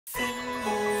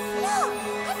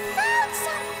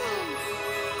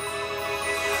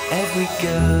Every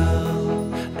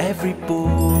girl, every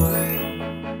boy,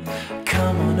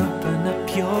 come on, open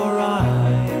up your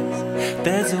eyes.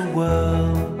 There's a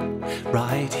world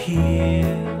right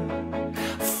here,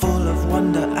 full of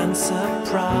wonder and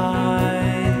surprise.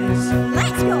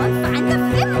 Let's go and find the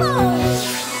Fimbles!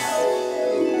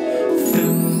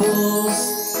 Fimbles,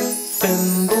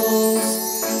 Fimbles,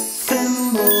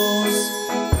 Fimbles.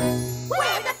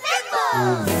 We're the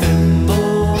Fimbles!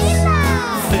 Fimbles,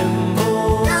 Fimbles,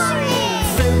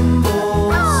 Fimbles.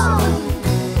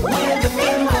 We're the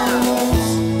Fimbles!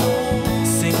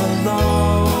 Sing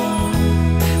along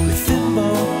with Fimbo,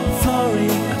 Florrie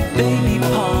and Baby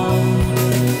Pom.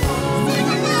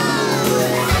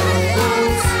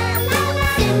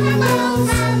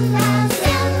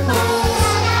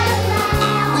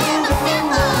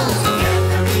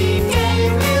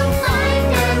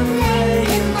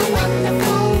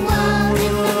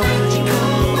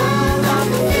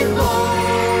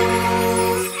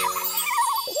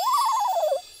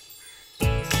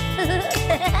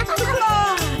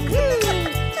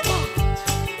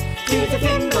 Do the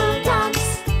Fimble dance,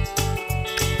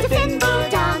 the Fimble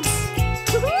dance.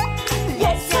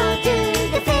 Let's all do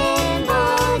the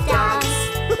Fimble dance.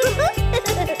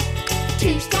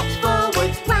 2 steps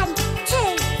forward, 1,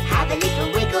 2. Have a little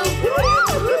wiggle.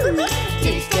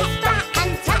 2 steps back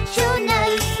and touch your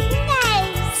nose.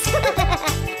 Nose.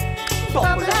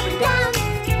 Bobble up and down,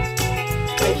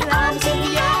 with your arms in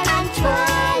the air and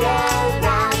twirl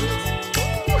around.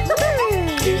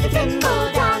 Do the Fimble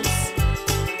dance.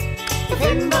 The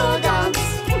Fimble dance.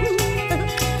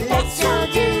 Let's all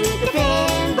do the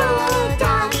Fimble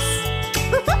dance.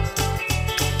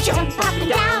 Jump up and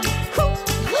down.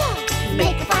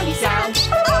 Make a funny sound.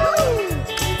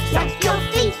 Stamp your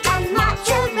feet and march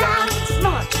around.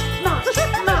 March, march,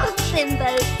 march.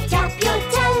 Fimbo. Tap your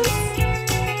toes.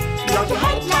 Nod your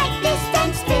head like this, then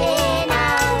spin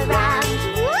around.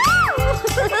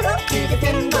 Do the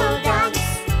Fimble dance.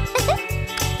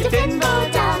 The Fimble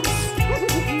dance.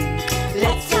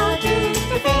 Let's all do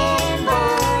the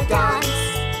Fimble dance.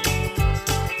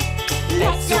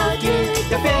 Let's all do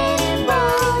the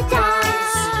Fimble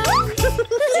dance.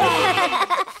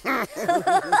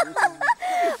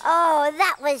 Oh,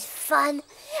 that was fun.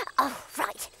 Oh,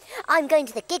 right. I'm going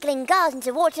to the giggling garden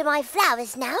to water my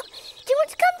flowers now. Do you want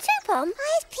to come too, Pom?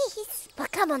 Yes, please. Well,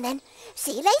 come on then.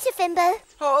 See you later, Fimbo.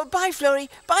 Oh, bye, Florrie.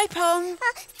 Bye, Pom.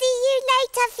 See you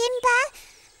later, Fimbo.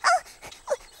 Oh,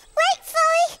 wait,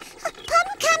 Florrie. Pom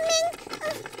coming.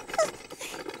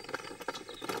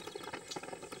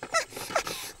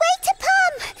 Wait a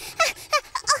Pom.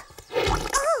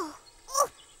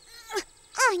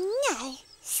 Oh no,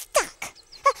 stuck.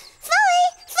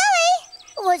 Florrie, Florrie.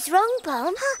 What's wrong,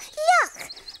 Pom? Look,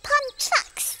 Pom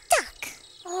truck stuck.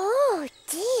 Oh,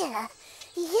 dear.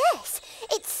 Yes,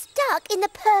 it's stuck in the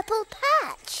purple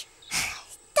patch.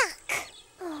 Stuck.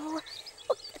 Oh,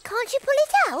 well, can't you pull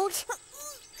it out?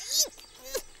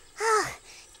 Oh,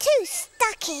 too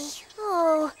stucky.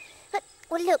 Oh,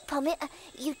 well, look, Pom,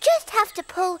 you just have to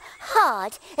pull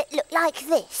hard. Look like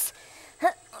this.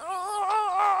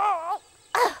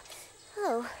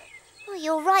 Oh,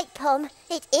 you're right, Pom.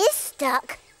 It is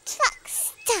stuck. Truck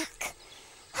stuck.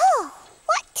 Oh,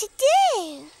 what to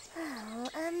do? Oh,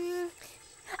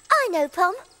 I know,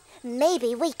 Pom.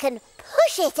 Maybe we can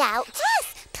push it out.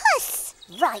 Yes, push.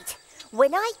 Right.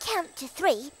 When I count to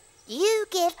 3, you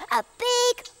give a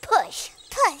big push.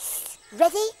 Push.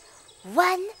 Ready?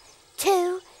 1,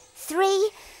 2,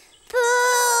 3. Push!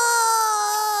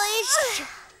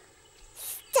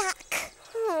 Stuck.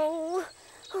 Oh,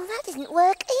 that didn't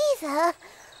work either.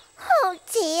 Oh,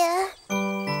 dear.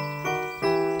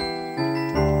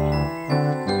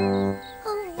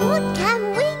 Oh, what can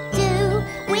we do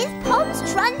with Pom's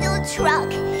trundle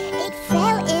truck? It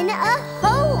fell in a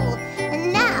hole,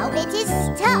 and now it is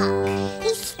stuck.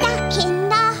 He's stuck in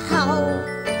the hole.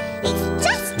 It's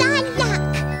just our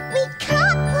luck. We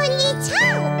can't pull it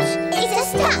out. It's a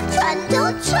stuck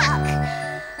trundle truck.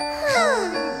 Oh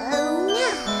no.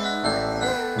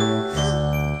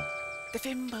 The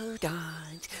Fimble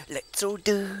dance. Let's all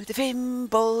do the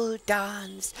Fimble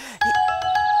dance.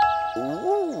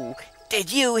 Ooh,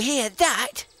 did you hear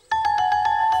that?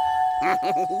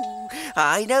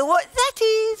 I know what that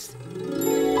is.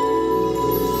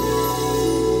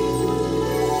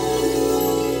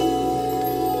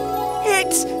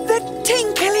 It's the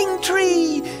tinkling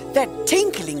tree. The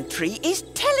tinkling tree is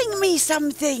telling me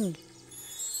something.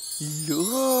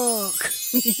 Look,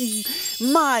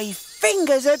 my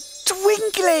fingers are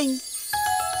twinkling.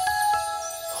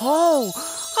 Oh,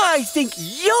 I think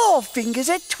your fingers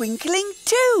are twinkling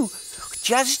too.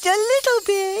 just a little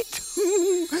bit.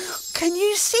 Can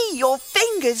you see your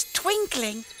fingers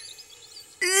twinkling?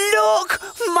 Look,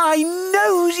 my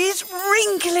nose is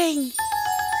wrinkling.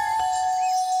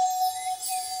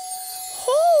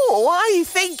 Oh, I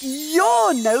think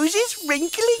your nose is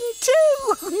wrinkling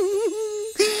too.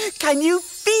 Can you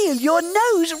feel your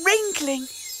nose wrinkling?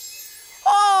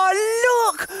 Oh,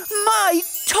 look, my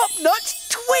top knot's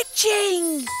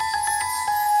twitching.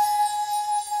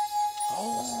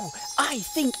 Oh, I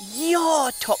think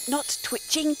your top knot's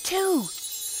twitching too.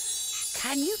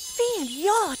 Can you feel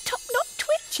your top knot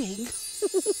twitching?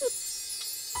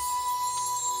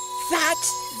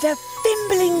 That's the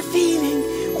fimbling feeling.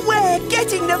 We're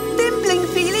getting the fimbling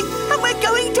feeling and we're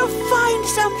going to find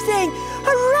something.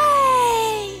 Hooray!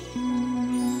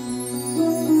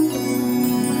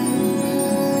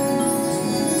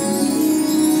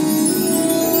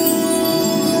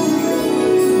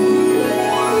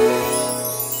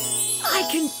 I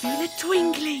can feel a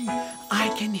twinkling. I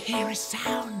can hear a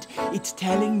sound. It's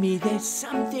telling me there's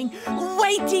something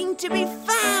waiting to be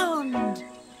found.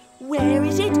 Where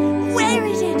is it? Where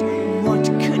is it? What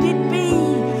could it be?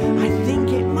 I think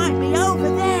it might be over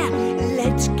there.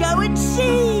 Let's go and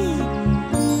see.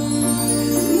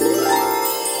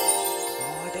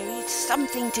 Oh, there is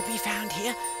something to be found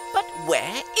here. But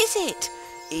where is it?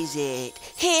 Is it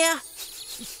here?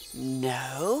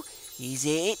 No. Is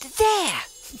it there?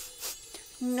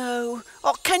 No.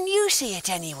 Oh, can you see it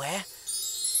anywhere?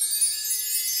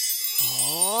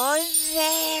 Oh,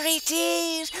 there it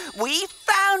is. We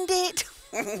found it.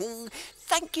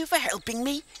 Thank you for helping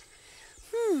me.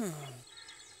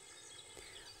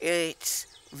 It's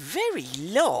very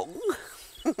long.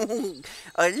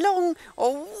 A long,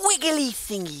 wiggly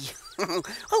thingy.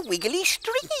 A wiggly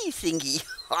stringy thingy.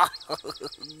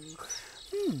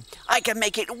 I can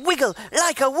make it wiggle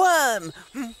like a worm.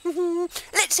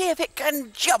 Let's see if it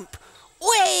can jump.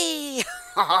 Way!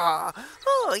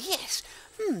 Oh, yes.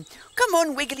 Come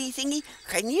on, wiggly thingy.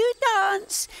 Can you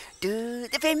dance? Do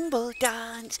the Fimble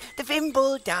dance, the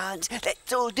Fimble dance.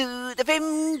 Let's all do the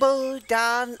Fimble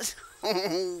dance.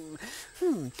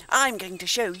 I'm going to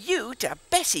show you to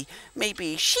Bessie.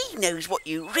 Maybe she knows what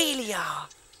you really are.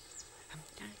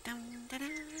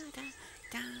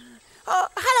 Oh,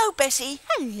 hello, Bessie.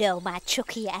 Hello, my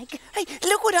chucky egg. Hey,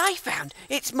 look what I found.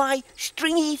 It's my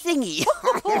stringy thingy.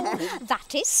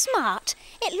 That is smart.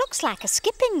 It looks like a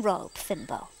skipping rope,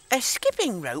 Fimbo. A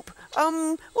skipping rope?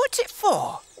 What's it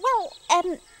for? Well,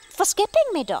 for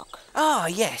skipping, me duck. Ah,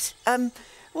 yes.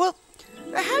 Well,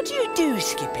 how do you do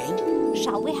skipping?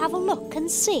 Shall we have a look and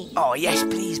see? Oh, yes,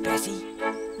 please, Bessie.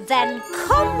 Then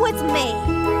come with me.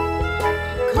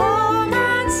 Come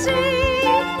and see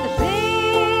the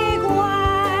big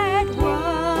wide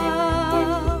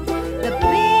world. The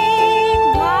big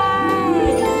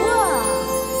wide world.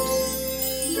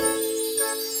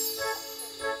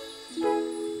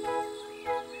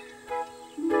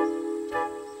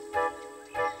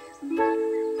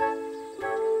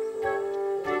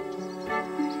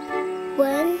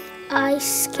 When I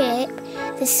skip,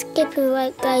 the skipping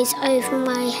rope goes over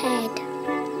my head.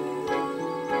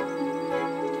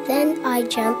 Then I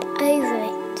jump over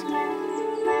it.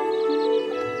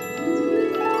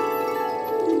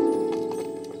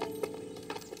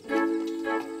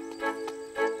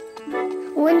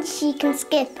 Once you can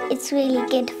skip, it's really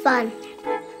good fun.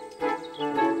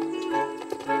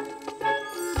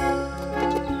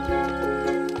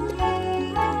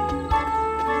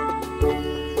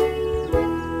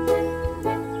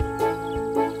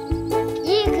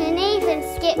 You can even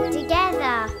skip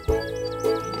together.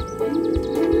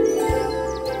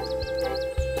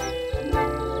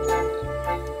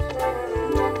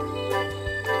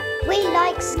 We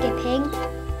like skipping.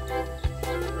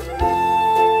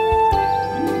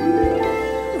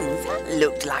 That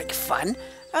looked like fun.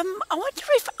 I wonder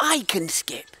if I can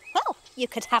skip. Well, you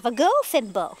could have a go,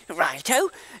 Fimbo.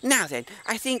 Righto. Now then,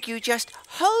 I think you just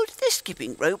hold the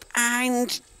skipping rope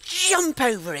and jump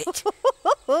over it.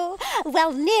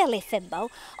 Well, nearly, Fimbo.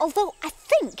 Although I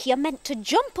think you're meant to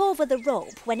jump over the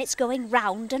rope when it's going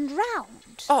round and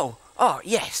round. Oh,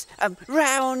 yes.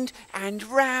 Round and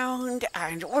round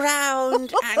and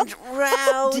round and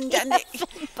round and...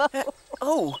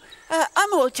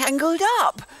 I'm all tangled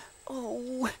up.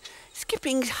 Oh,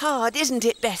 skipping's hard, isn't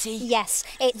it, Bessie? Yes,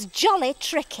 it's jolly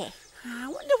tricky. I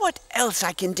wonder what else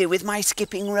I can do with my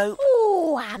skipping rope.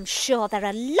 Oh, I'm sure there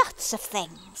are lots of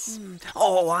things.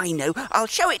 Oh, I know. I'll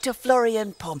show it to Florrie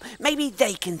and Pom. Maybe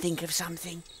they can think of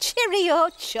something. Cheerio,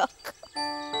 Chuck.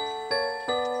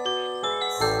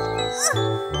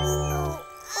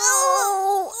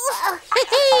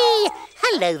 Hey,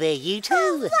 Hello there, you two.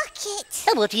 Oh, Rocket!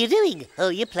 Oh, what are you doing? Oh,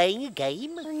 you're playing a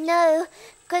game? No,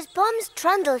 because Pom's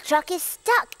trundle truck is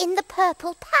stuck in the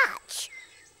purple patch.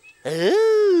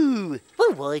 Oh,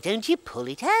 well, why don't you pull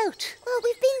it out? Well,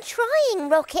 we've been trying,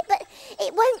 Rocket, but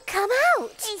it won't come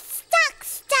out. It's stuck,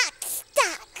 stuck,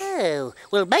 stuck. Oh,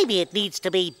 well, maybe it needs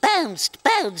to be bounced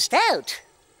out.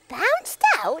 Bounced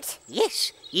out?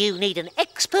 Yes, you need an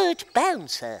expert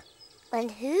bouncer. And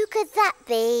who could that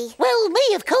be? Well,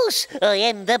 me, of course. I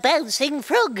am the bouncing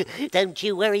frog. Don't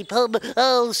you worry, Pom.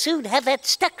 I'll soon have that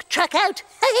stuck truck out.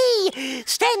 Hey,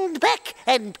 stand back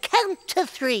and count to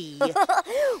 3. 1,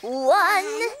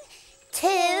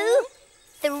 2,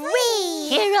 3.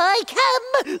 Here I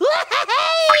come.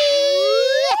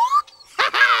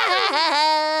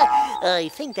 I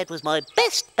think that was my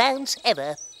best bounce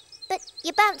ever. But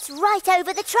you bounced right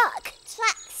over the truck.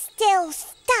 Truck's still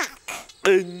stuck.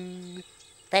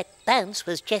 That bounce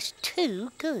was just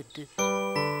too good.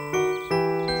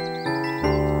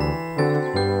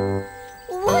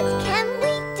 What can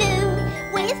we do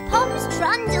with Pom's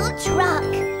trundle truck?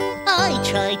 I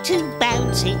tried to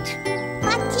bounce it.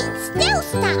 But it's still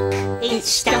stuck. It's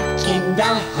stuck in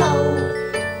the hole.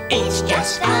 It's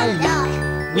just our luck.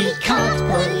 We can't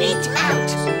pull it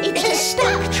out. It's a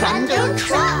stuck trundle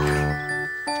truck.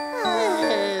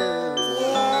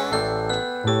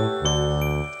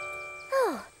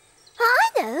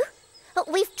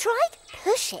 We've tried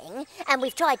pushing and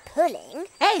we've tried pulling.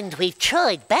 And we've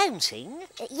tried bouncing.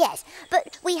 Yes,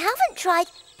 but we haven't tried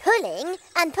pulling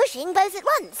and pushing both at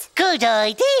once. Good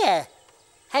idea.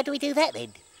 How do we do that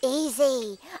then?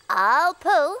 Easy. I'll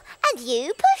pull and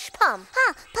you push, Pom.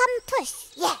 Pom push.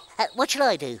 Yeah. What shall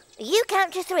I do? You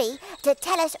count to 3 to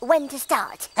tell us when to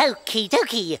start. Okie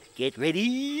dokie. Get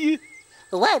ready.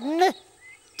 1,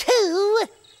 2,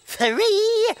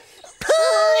 3...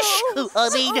 Push! I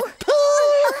mean,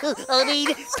 pull! I mean,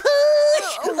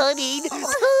 push! I mean, pull!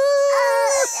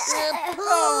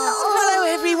 Hello,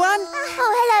 everyone.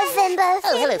 Oh, hello, Fimbo.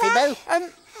 Oh, hello, Fimbo.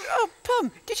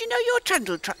 Pom, did you know your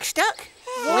trundle truck's stuck?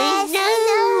 Yes, We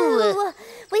know.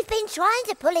 We've been trying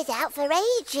to pull it out for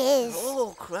ages.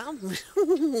 Oh, crumbs.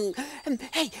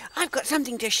 Hey, I've got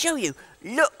something to show you.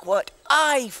 Look what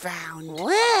I found.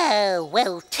 Wow,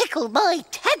 well, tickle my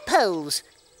tadpoles.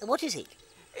 What is it?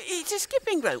 It's a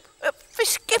skipping rope for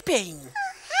skipping.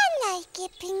 Hello,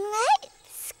 skipping rope.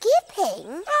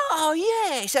 Skipping? Oh,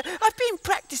 yes. I've been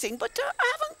practicing, but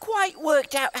I haven't quite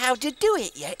worked out how to do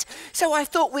it yet. So I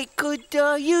thought we could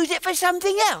use it for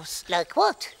something else. Like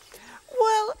what?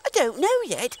 Well, I don't know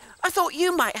yet. I thought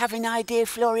you might have an idea,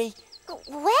 Florrie.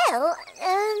 Well,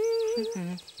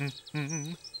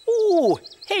 Oh,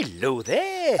 hello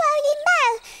there. Roly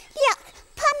Mo, look,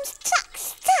 Pom's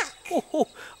truck's stuck.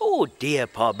 Oh, dear,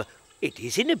 Pom. It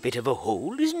is in a bit of a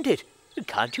hole, isn't it?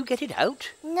 Can't you get it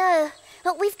out? No,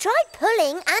 but we've tried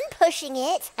pulling and pushing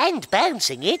it. And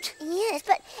bouncing it. Yes,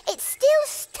 but it's still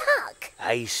stuck.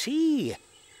 I see.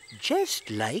 Just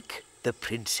like the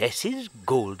princess's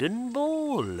golden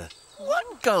ball.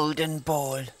 What golden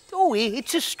ball? Oh,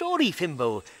 it's a story,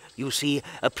 Fimbo. You see,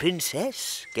 a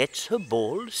princess gets her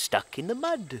ball stuck in the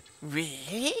mud.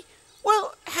 Really?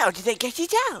 Well, how did they get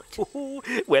it out? Oh,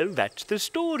 well, that's the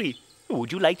story.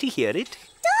 Would you like to hear it?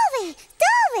 Dory!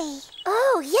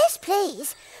 Oh, yes,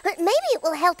 please. But maybe it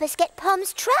will help us get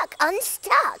Pom's truck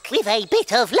unstuck. With a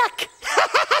bit of luck.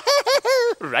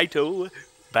 Righto.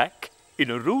 Back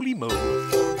in a Roly Mo.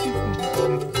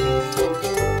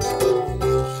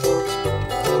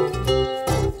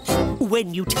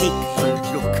 When you take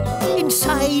a look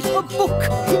inside a book,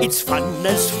 it's fun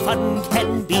as fun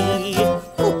can be.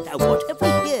 Oh, now what have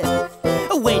we here?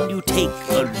 When you take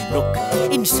a look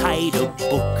inside a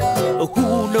book,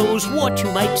 who knows what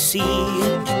you might see?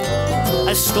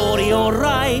 A story or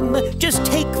rhyme, just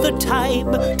take the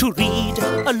time to read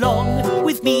along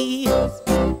with me.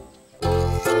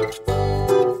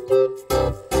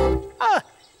 Ah,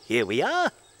 here we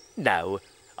are. Now,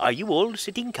 are you all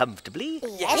sitting comfortably?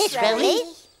 Yes, Roly.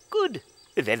 Good.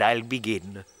 Then I'll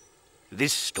begin.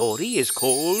 This story is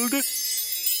called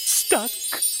Stuck.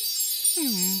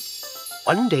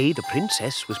 One day the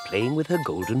princess was playing with her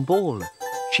golden ball.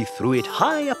 She threw it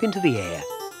high up into the air.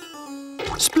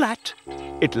 Splat!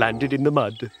 It landed in the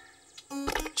mud.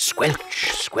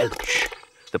 Squelch, squelch.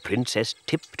 The princess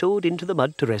tiptoed into the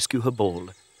mud to rescue her ball.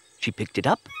 She picked it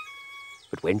up,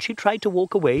 but when she tried to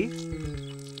walk away,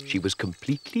 she was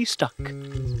completely stuck.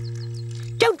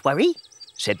 Don't worry,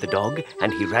 said the dog,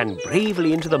 and he ran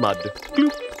bravely into the mud.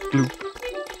 Gloop, gloop.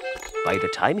 By the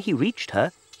time he reached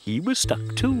her, he was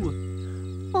stuck too.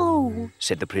 Oh,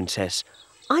 said the princess,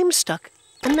 I'm stuck,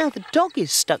 and now the dog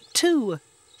is stuck too.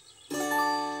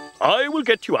 I will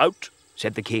get you out,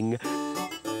 said the king.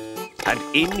 And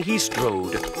in he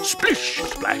strode, splish,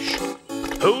 splash.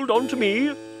 Hold on to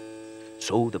me.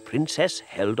 So the princess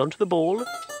held onto the ball,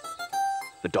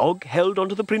 the dog held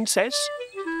onto the princess,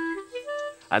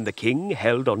 and the king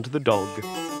held onto the dog.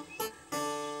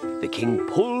 The king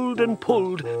pulled and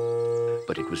pulled,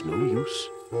 but it was no use.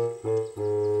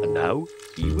 And now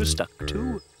he was stuck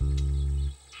too.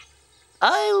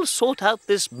 I'll sort out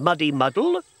this muddy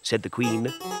muddle, said the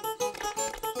queen.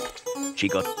 She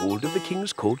got hold of the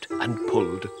king's coat and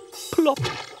pulled. Plop!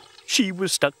 She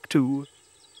was stuck too.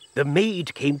 The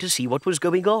maid came to see what was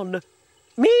going on.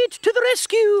 Maid to the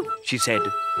rescue, she said.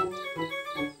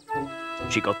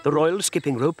 She got the royal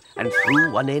skipping rope and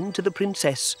threw one end to the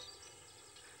princess.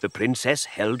 The princess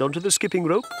held onto the skipping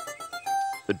rope.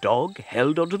 The dog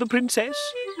held onto the princess.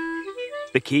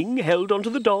 The king held onto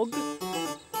the dog.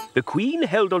 The queen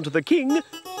held onto the king.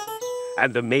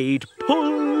 And the maid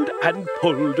pulled and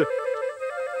pulled.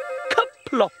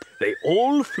 Plop! They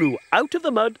all flew out of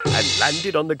the mud and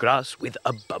landed on the grass with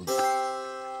a bump.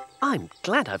 I'm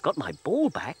glad I've got my ball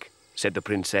back, said the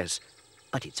princess,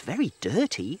 but it's very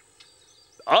dirty.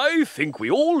 I think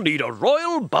we all need a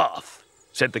royal bath,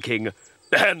 said the king.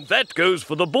 And that goes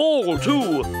for the ball,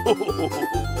 too.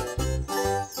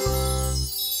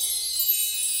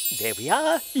 There we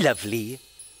are. Lovely.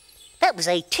 That was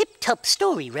a tip-top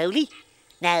story, Roly.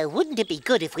 Now, wouldn't it be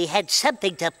good if we had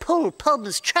something to pull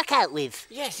Pom's truck out with?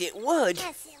 Yes, it would.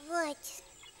 Yes, it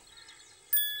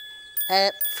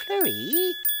would.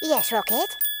 Florrie? Yes,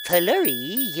 Rocket?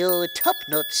 Florrie, your top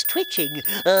knot's twitching.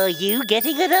 Are you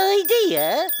getting an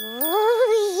idea?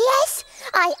 Oh, yes,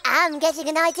 I am getting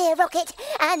an idea, Rocket,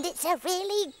 and it's a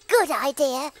really good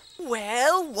idea.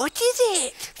 Well, what is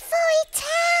it? Fairy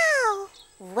tale.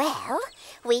 Well,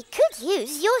 we could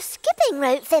use your skipping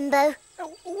rope, Fimbo.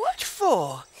 What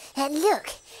for? Look,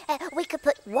 we could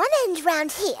put one end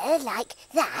round here, like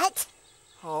that.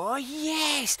 Oh,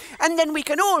 yes. And then we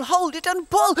can all hold it and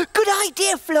pull. Good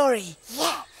idea, Florrie.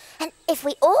 Yeah, and if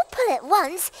we all pull at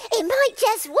once, it might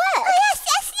just work. Oh, yes,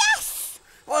 yes, yes.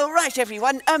 Well, right,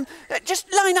 everyone.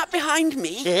 Just line up behind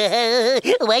me.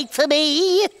 Wait for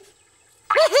me.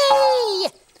 Whee!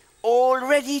 All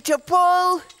ready to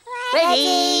pull?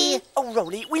 Ready? Oh,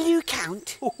 Roly, will you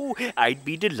count? Oh, I'd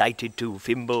be delighted to,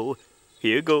 Fimbo.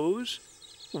 Here goes.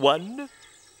 1,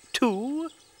 2,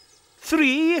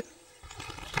 3. We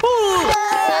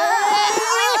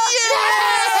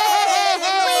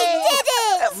did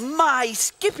it! My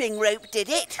skipping rope did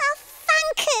it. Oh,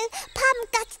 thank you. Pom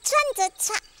got turned the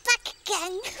truck back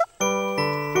again.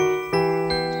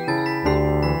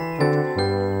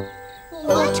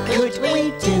 What could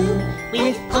we do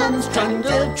with Pom's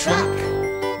trundle truck?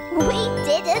 We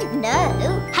didn't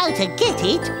know How to get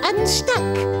it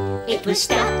unstuck. It was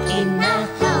stuck in a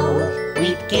hole.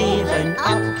 We'd given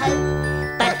up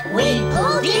hope, but we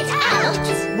pulled it out.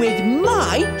 With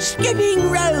my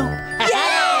skipping rope.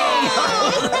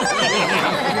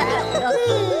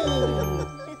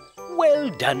 Well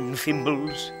done,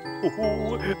 Fimbles.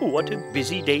 Oh, what a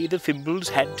busy day the Fimbles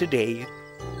had today.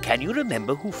 Can you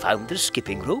remember who found the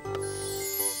skipping rope?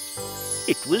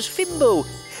 It was Fimbo.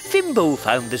 Fimbo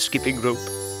found the skipping rope.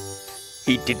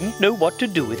 He didn't know what to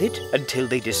do with it until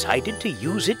they decided to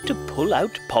use it to pull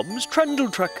out Pom's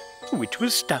trundle truck, which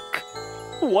was stuck.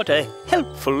 What a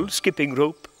helpful skipping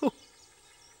rope. Oh.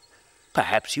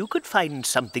 Perhaps you could find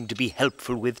something to be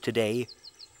helpful with today.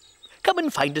 Come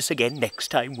and find us again next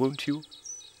time, won't you?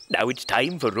 Now it's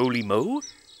time for Roly Mo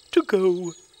to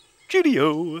go.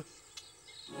 Cheerio.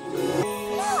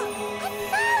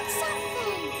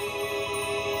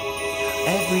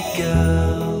 Every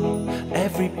girl,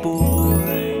 every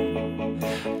boy,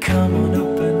 come on,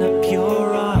 open up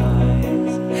your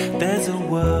eyes. There's a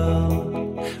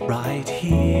world right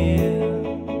here,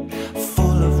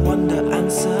 full of wonder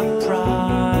and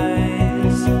surprise.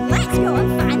 Let's go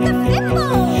and find the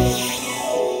Fimbles!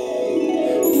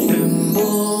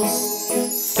 Fimbles,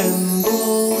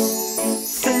 Fimbles,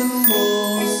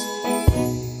 Fimbles.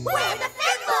 We're the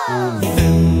Fimbles!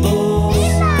 Fimbles,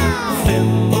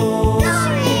 Fimbles,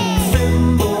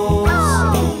 Fimbles.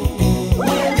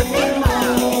 We're the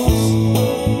Fimbles!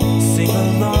 Sing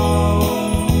along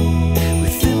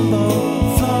with Fimbo,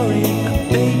 Florrie and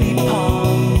Baby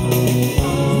Pom.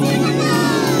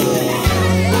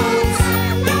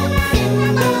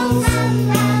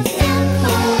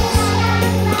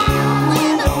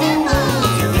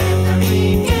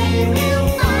 Every day we'll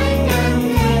find a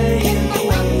way in the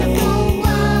wonderful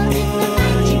world.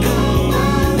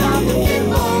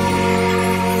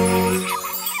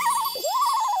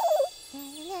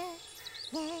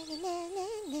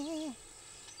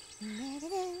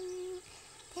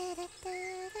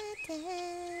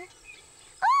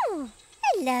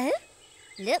 Hello.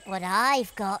 Look what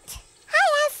I've got.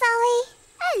 Hello, Florrie.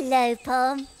 Hello,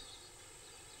 Pom.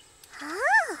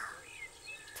 Oh,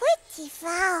 pretty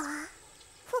flower.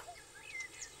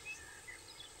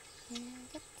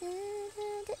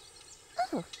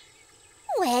 Oh,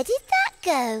 where did that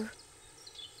go?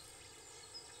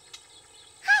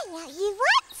 Hello, you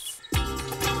once.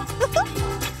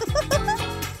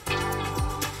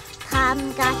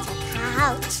 Pom got a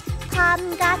pouch.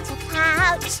 Pom got a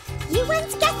pouch. You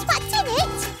won't guess what's in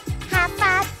it. Have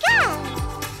a go.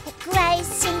 It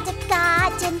grows in the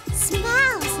garden,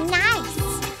 smells nice,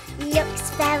 looks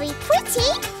very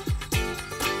pretty.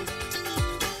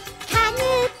 Can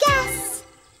you guess?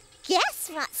 Guess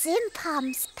what's in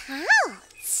Pom's pouch?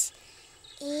 It's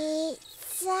a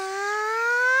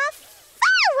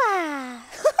flower.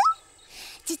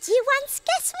 Did you once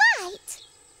guess right?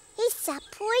 It's a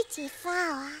pretty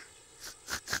flower.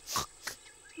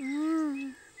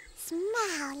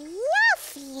 Smell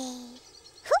lovely.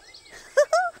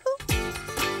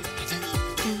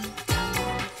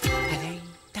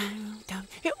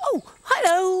 Oh,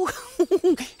 hello.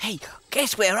 Hey,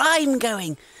 guess where I'm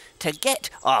going? To get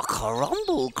a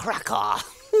crumble cracker.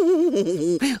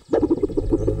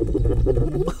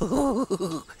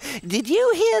 Did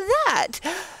you hear that?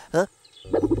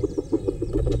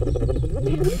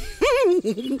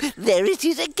 There it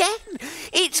is again.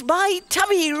 It's my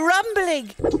tummy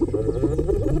rumbling.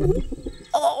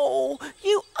 Oh,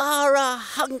 you are a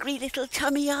hungry little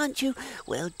tummy, aren't you?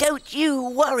 Well, don't you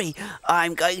worry.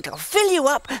 I'm going to fill you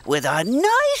up with a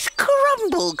nice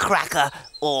crumble cracker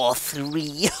or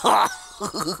 3.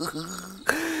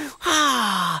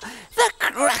 Ah, the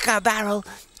cracker barrel.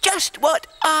 Just what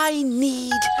I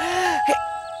need.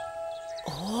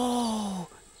 Oh,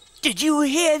 did you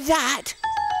hear that?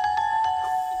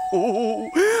 Oh,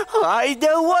 I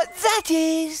know what that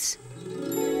is.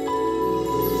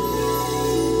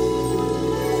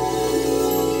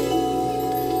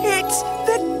 It's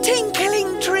the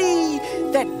tinkling tree.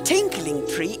 The tinkling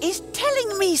tree is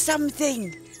telling me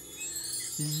something.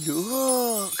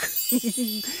 Look,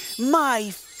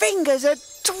 my fingers are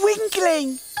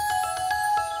twinkling.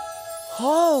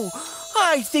 Oh,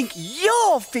 I think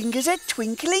your fingers are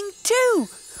twinkling too.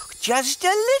 Just a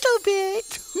little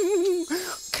bit.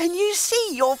 Can you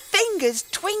see your fingers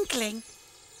twinkling?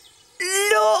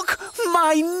 Look,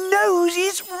 my nose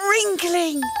is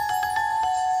wrinkling.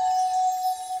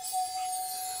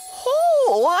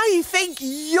 Oh, I think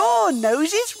your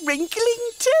nose is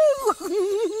wrinkling too.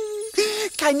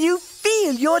 Can you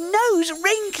feel your nose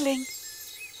wrinkling?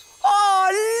 Oh,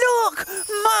 look,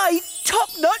 my top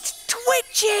knot's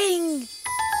twitching.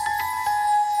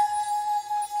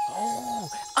 Oh,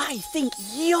 I think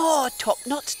your top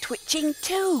knot's twitching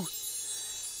too.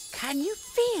 Can you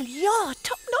feel your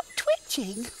top knot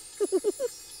twitching?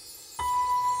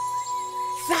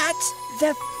 That's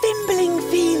the fimbling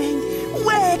feeling.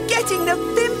 We're getting the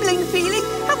fimbling feeling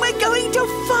and we're going to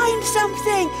find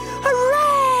something.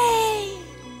 Hooray!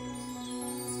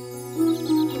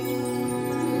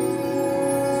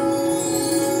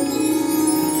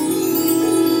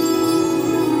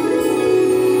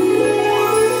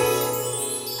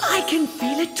 I can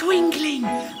feel a twinkling.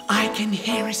 I can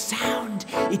hear a sound.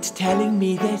 It's telling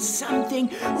me there's something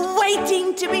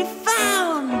waiting to be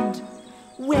found.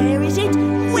 Where is it?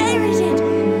 Where is it?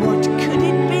 What could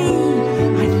it be?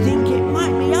 I think it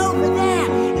might be over there.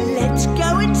 Let's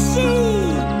go and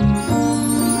see.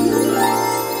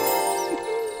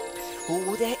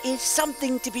 Oh, there is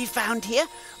something to be found here.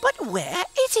 But where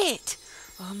is it?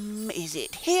 Is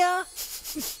it here?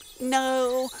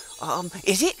 No.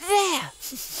 Is it there?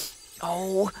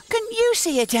 Oh, can you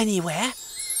see it anywhere?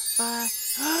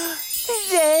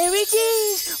 There it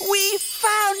is! We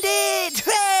found it!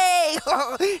 Hey!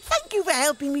 Thank you for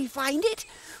helping me find it.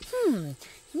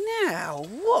 Now,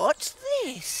 what's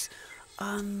this?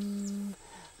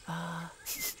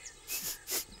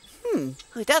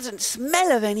 It doesn't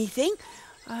smell of anything.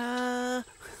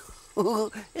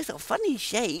 It's a funny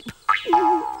shape.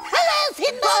 Hello,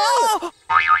 Fimbo!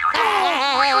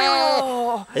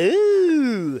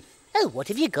 Ooh! Oh, what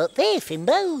have you got there,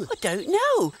 Fimbo? I don't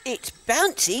know. It's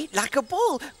bouncy like a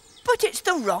ball, but it's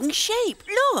the wrong shape.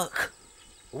 Look.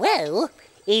 Well,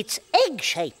 it's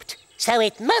egg-shaped, so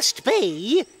it must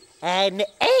be an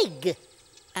egg.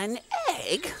 An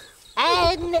egg?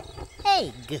 An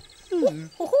egg.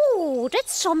 Oh, did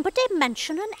somebody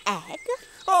mention an egg?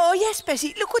 Oh, yes,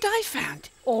 Bessie. Look what I found.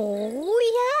 Oh,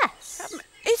 yes.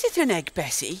 Is it an egg,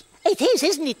 Bessie? It is,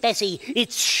 isn't it, Bessie?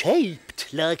 It's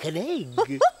shaped like an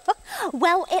egg.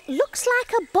 Well, it looks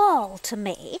like a ball to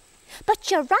me. But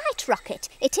you're right, Rocket.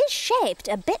 It is shaped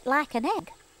a bit like an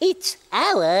egg. It's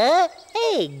our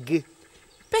egg.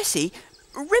 Bessie,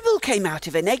 Ribble came out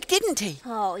of an egg, didn't he?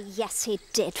 Oh, yes, he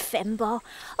did, Fimbo.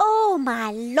 Oh,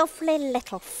 my lovely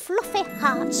little fluffy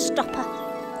heart stopper.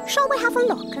 Shall we have a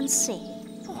look and see?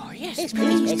 Oh, yes, Yes,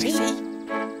 please, please, Bessie.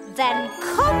 Then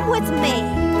come with me.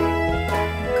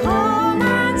 Come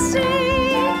and see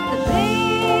the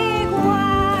big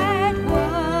wide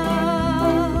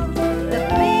world. The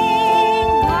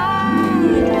big wide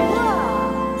world.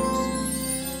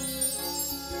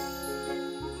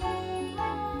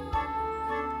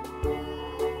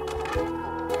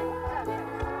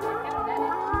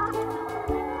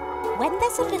 When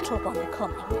there's a little one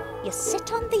coming, you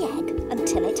sit on the egg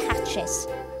until it hatches.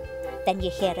 Then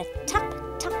you hear a tap,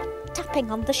 tap,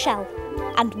 tapping on the shell.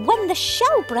 And when the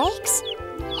shell breaks,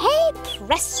 hey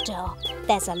presto,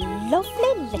 there's a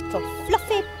lovely little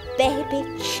fluffy baby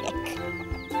chick.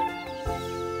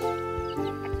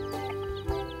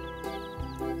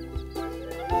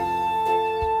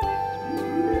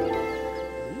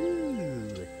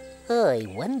 I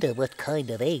wonder what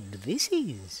kind of egg this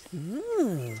is.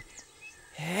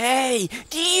 Hey,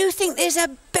 do you think there's a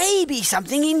baby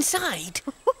something inside?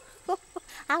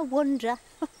 I wonder.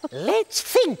 Let's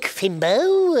think,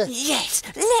 Fimbo. Yes,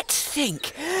 let's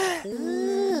think.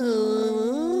 Ooh.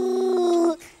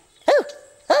 Oh,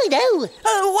 I know.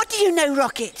 Oh, what do you know,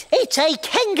 Rocket? It's a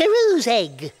kangaroo's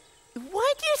egg.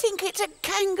 Why do you think it's a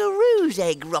kangaroo's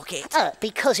egg, Rocket?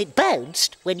 Because it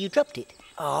bounced when you dropped it.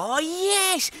 Oh,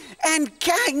 yes, and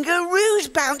kangaroos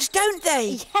bounce, don't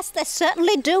they? Yes, they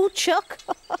certainly do, Chuck.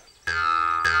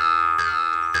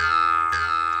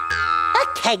 A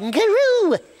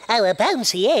kangaroo. Our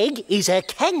bouncy egg is a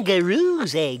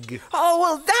kangaroo's egg. Oh,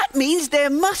 well, that means there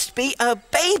must be a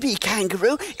baby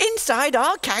kangaroo inside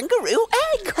our kangaroo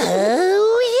egg.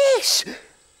 Oh, yes.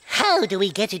 How do we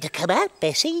get it to come out,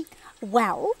 Bessie?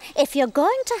 Well, if you're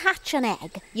going to hatch an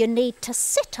egg, you need to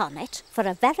sit on it for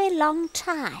a very long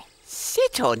time.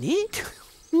 Sit on it?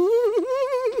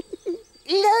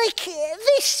 Like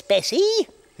this, Bessie.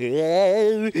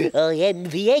 Oh, I am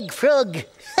the egg frog.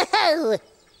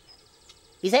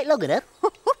 Is that long enough?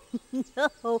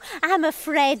 No, I'm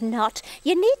afraid not.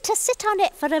 You need to sit on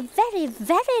it for a very,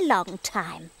 very long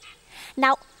time.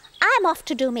 Now, I'm off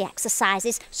to do my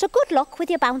exercises, so good luck with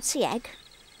your bouncy egg.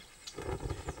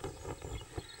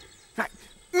 Right,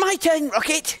 my turn,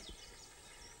 Rocket.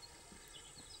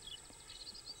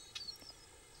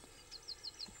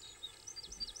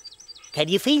 Can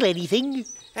you feel anything?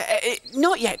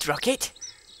 Not yet, Rocket.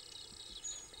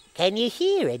 Can you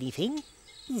hear anything?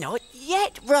 Not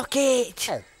yet, Rocket.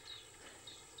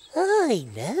 Oh. I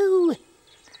know.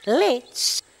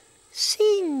 Let's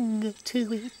sing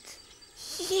to it.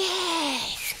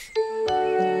 Yes.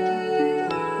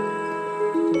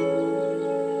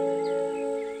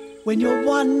 When you're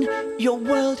one, your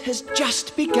world has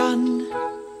just begun.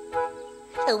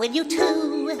 Oh, when you're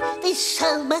two, there's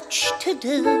so much to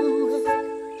do.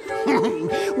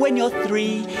 When you're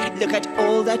three, look at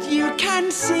all that you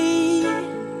can see.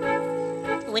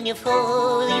 When you're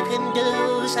four, you can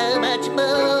do so much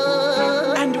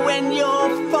more. And when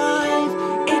you're five,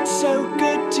 it's so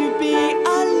good to be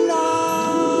alive.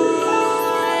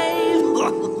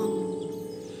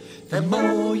 The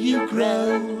more you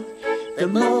grow, the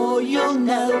more you'll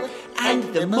know.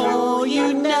 And the more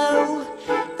you know,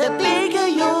 the bigger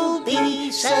you'll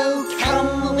be. So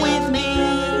come with me,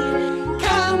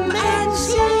 come and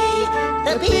see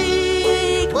the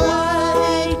big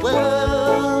wide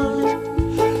world.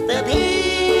 The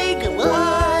big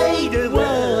wide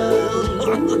world.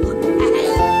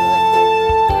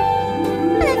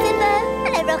 Hello, Fimbo.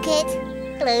 Hello, Rocket.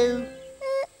 Hello.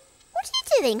 What are you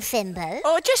doing, Fimbo?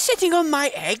 Oh, just sitting on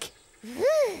my egg.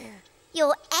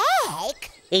 Your egg?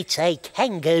 It's a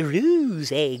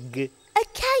kangaroo's egg. A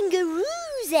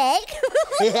kangaroo's egg?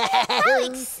 How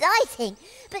exciting!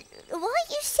 But why are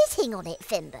you sitting on it,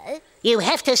 Fimbo? You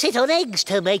have to sit on eggs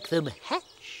to make them hatch.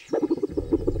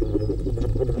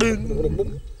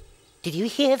 Did you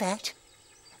hear that?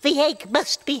 The egg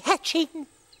must be hatching.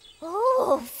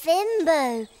 Oh,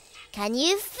 Fimbo. Can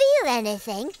you feel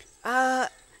anything?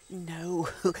 No.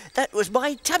 That was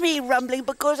my tummy rumbling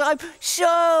because I'm so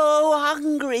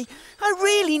hungry. I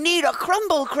really need a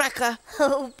crumble cracker.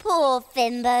 Oh, poor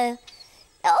Fimbo.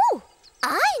 Oh,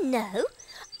 I know.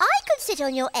 I could sit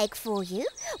on your egg for you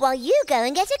while you go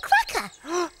and get a cracker.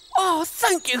 Oh,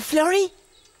 thank you, Florrie.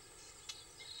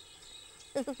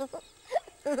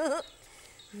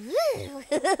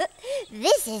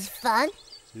 This is fun.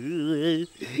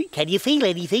 Can you feel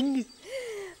anything?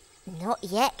 Not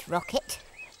yet, Rocket.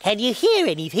 Can you hear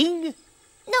anything?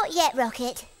 Not yet,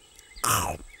 Rocket.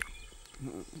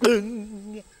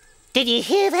 Did you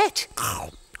hear that?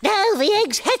 Now the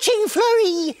egg's hatching,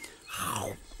 Florrie.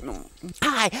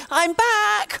 Hi, I'm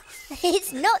back.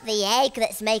 It's not the egg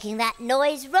that's making that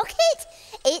noise, Rocket.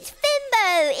 It's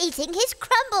Fimbo eating his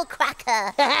crumble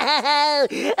cracker.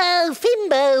 Oh,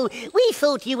 Fimbo, we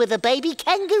thought you were the baby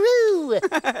kangaroo.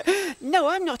 No,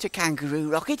 I'm not a kangaroo,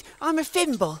 Rocket. I'm a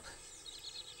Fimble.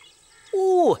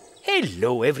 Oh,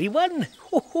 hello, everyone.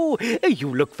 Oh, you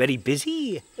look very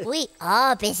busy. We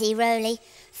are busy, Roly.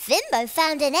 Fimbo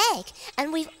found an egg,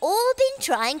 and we've all been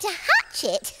trying to hatch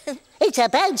it. It's a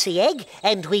bouncy egg,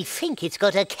 and we think it's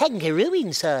got a kangaroo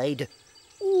inside.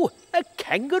 Oh, a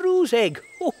kangaroo's egg.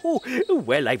 Oh,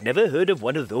 well, I've never heard of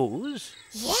one of those.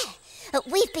 Yeah,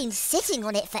 we've been sitting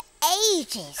on it for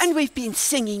ages. And we've been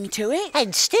singing to it.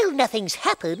 And still nothing's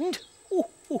happened.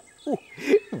 Oh.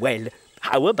 Well,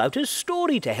 how about a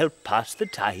story to help pass the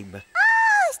time?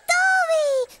 Oh,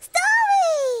 story!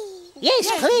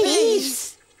 Yes,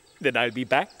 please. Then I'll be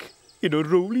back in a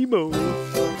roly mo.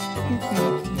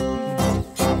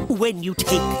 When you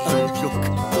take a look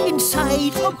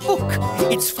inside a book,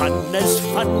 it's fun as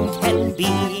fun can be.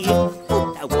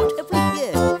 Oh, now what have we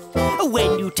here?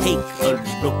 When you take a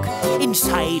look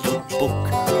inside a book,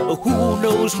 who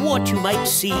knows what you might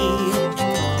see?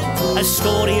 A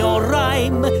story or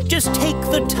rhyme, just take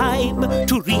the time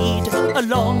to read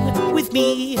along with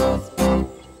me.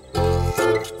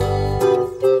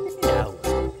 Now,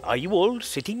 are you all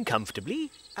sitting comfortably?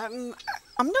 I'm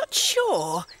not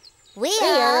sure. We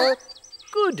are.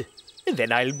 Good.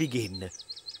 Then I'll begin.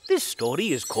 This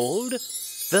story is called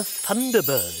The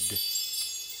Thunderbird.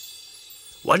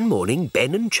 One morning,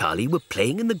 Ben and Charlie were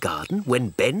playing in the garden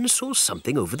when Ben saw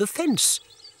something over the fence.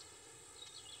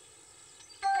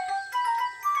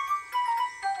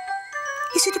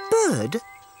 Is it a bird?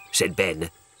 Said Ben.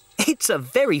 It's a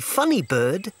very funny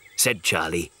bird, said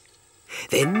Charlie.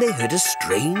 Then they heard a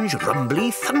strange,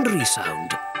 rumbly, thundery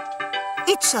sound.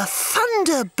 It's a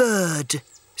thunderbird,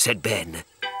 said Ben.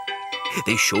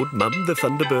 They showed Mum the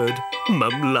thunderbird.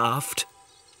 Mum laughed.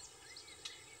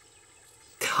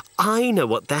 I know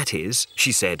what that is,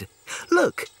 she said.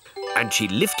 Look. And she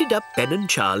lifted up Ben and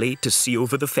Charlie to see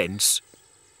over the fence.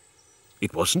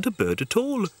 It wasn't a bird at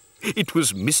all. It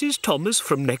was Mrs. Thomas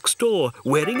from next door,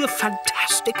 wearing a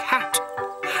fantastic hat.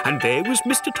 And there was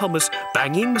Mr. Thomas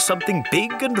banging something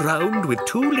big and round with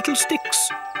two little sticks.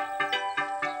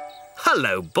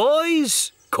 Hello,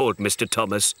 boys, called Mr.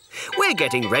 Thomas. We're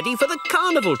getting ready for the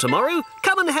carnival tomorrow.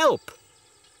 Come and help.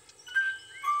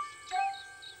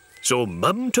 So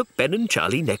Mum took Ben and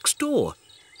Charlie next door.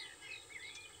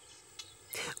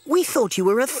 We thought you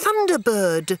were a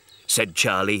thunderbird, said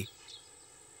Charlie.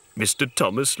 Mr.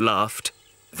 Thomas laughed.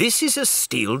 This is a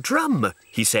steel drum,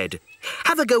 he said.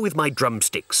 Have a go with my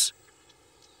drumsticks.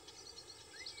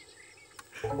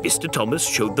 Mr. Thomas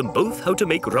showed them both how to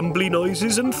make rumbly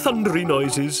noises and thundery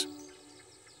noises.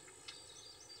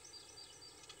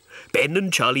 Ben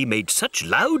and Charlie made such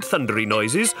loud thundery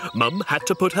noises, Mum had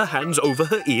to put her hands over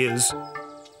her ears.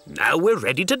 Now we're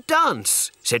ready to dance,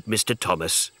 said Mr.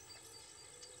 Thomas.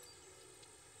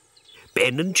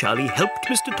 Ben and Charlie helped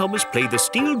Mr. Thomas play the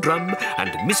steel drum,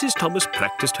 and Mrs. Thomas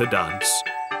practiced her dance.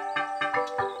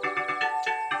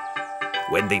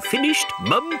 When they finished,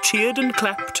 Mum cheered and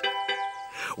clapped.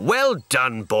 Well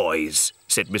done, boys,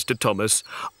 said Mr. Thomas.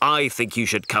 I think you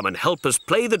should come and help us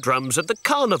play the drums at the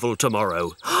carnival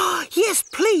tomorrow. Yes,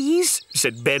 please,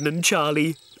 said Ben and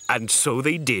Charlie. And so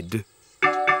they did.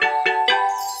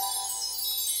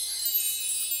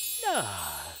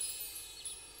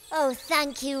 Oh,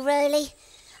 thank you, Roly.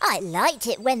 I liked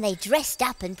it when they dressed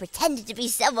up and pretended to be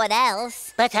someone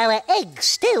else. But our egg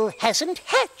still hasn't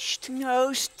hatched.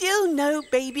 No, still no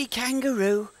baby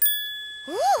kangaroo.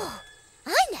 Ooh,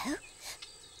 I know.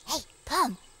 Hey,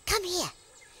 Pom, come here.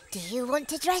 Do you want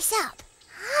to dress up?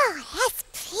 Oh, yes,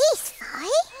 please, Florrie.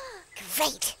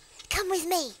 Great. Come with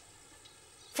me.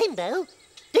 Fimbo,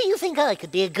 do you think I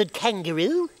could be a good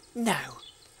kangaroo? No,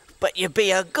 but you'd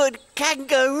be a good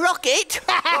kangaroo rocket.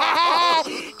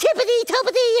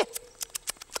 Tippity-toppity!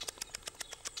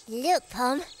 Look,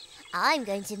 Pom, I'm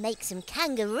going to make some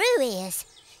kangaroo ears.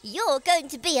 You're going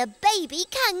to be a baby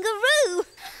kangaroo.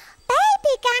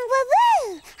 Baby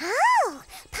kangaroo! Oh,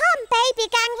 Pom, baby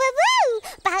kangaroo!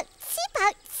 Bouncy,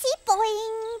 bouncy,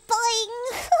 boing, boing.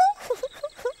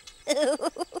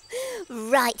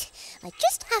 Right, I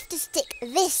just have to stick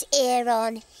this ear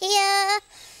on here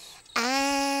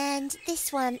and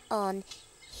this one on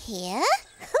here,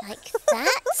 like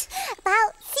that.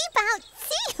 Bouncy,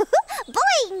 bouncy,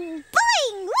 boing,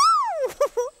 boing,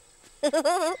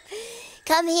 woo!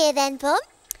 Come here then, Pom.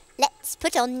 Let's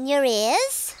put on your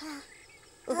ears.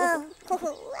 Oh,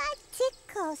 that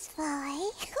tickles,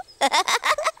 Florrie.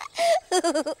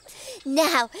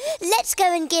 Now, let's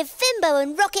go and give Fimbo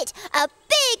and Rocket a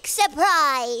big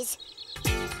surprise.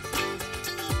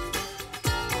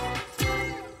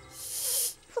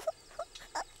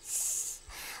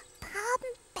 Pom,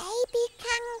 baby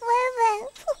kangaroo.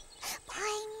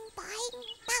 Boing, boing,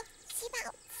 bouncy,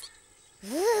 bouncy.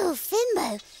 Ooh,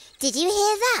 Fimbo, did you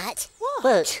hear that?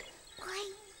 What?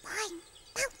 Boing, boing,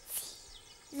 bouncy.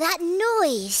 That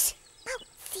noise.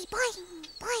 Bouncy, boing,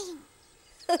 boing.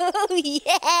 Oh,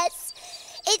 yes.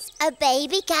 It's a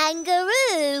baby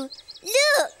kangaroo.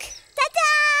 Look.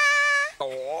 Ta-da!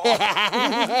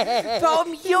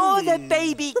 Pom, you're the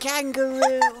baby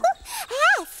kangaroo.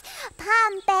 Yes,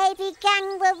 Pom, baby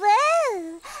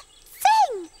kangaroo.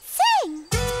 Sing, sing.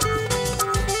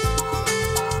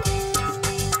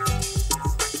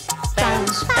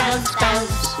 Bounce, bounce,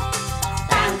 bounce.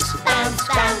 Bounce, bounce,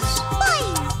 bounce.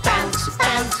 Boing, Bounce,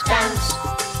 bounce, bounce.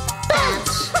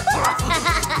 Bounce.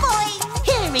 boing.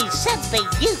 Here is something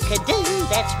you can do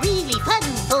that's really fun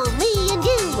for me and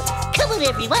you. Come on,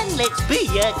 everyone, let's be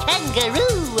a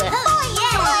kangaroo. Boing,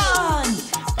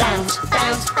 Bounce,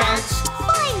 bounce, bounce.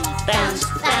 boing. Bounce,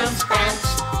 bounce,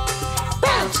 bounce.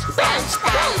 Bounce, bounce,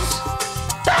 bounce.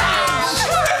 Bounce!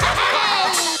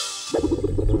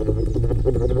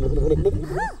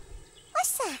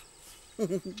 What's that?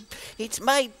 It's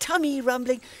my tummy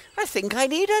rumbling. I think I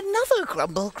need another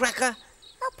grumble cracker.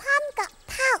 Oh, Pom got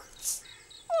pouch.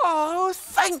 Oh,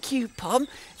 thank you, Pom.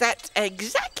 That's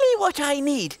exactly what I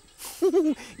need.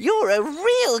 You're a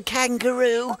real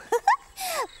kangaroo.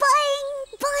 Boing,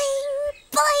 boing,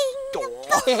 boing.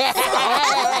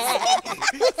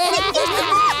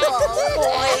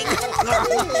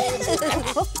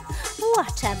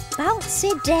 What a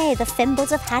bouncy day the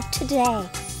Fimbles have had today.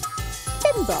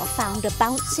 Fimbo found a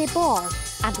bouncy ball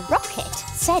and Rocket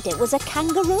said it was a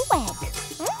kangaroo egg.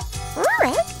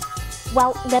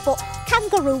 Well, but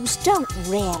kangaroos don't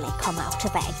really come out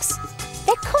of eggs.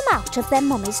 They come out of their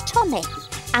mummy's tummy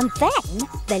and then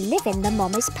they live in the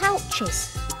mummy's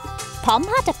pouches. Pom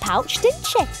had a pouch, didn't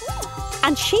she?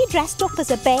 And she dressed up as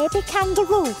a baby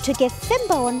kangaroo to give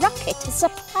Fimbo and Rocket a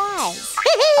surprise.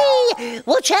 Hey,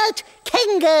 watch out!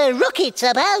 Kangaroo-rocket's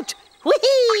about!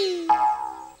 Whee!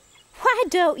 Why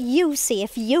don't you see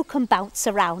if you can bounce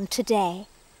around today?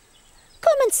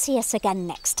 Come and see us again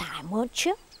next time, won't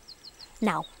you?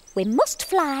 Now, we must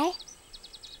fly.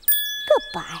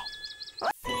 Goodbye.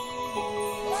 Look,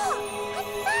 I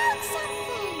found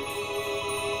something.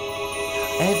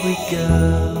 Every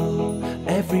girl,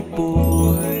 every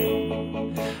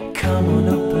boy, come on,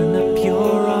 open up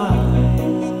your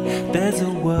eyes. There's a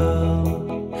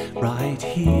world right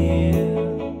here,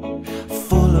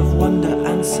 full of wonder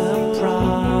and surprise.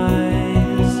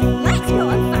 Let's go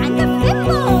and find the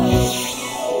Fimbles.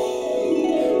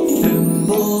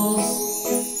 Fimbles,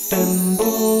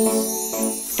 Fimbles,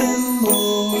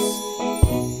 Fimbles.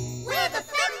 We're the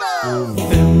Fimbles.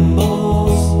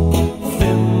 Fimbles,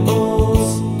 Fimbles,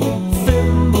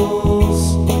 Fimbles.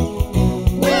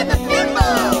 We're the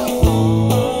Fimbles.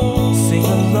 Sing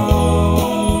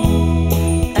along,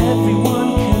 everyone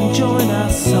can join our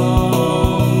song.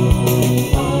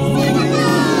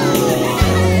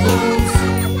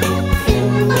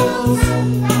 Fimbles,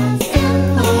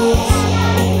 Fimbles,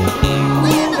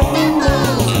 We're the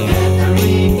Fimbles.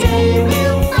 every day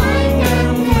we'll find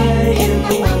and play in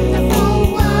the wonderful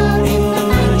world, in the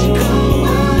magical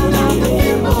world of the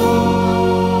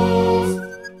Fimbles.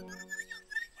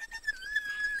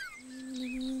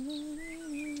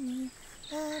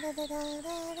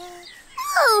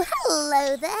 Oh, hello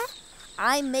there.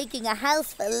 I'm making a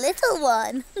house for little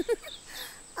one.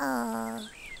 Oh,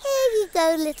 here you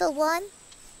go, little one.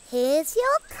 Here's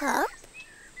your cup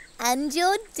and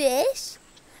your dish.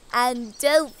 And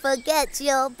don't forget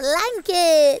your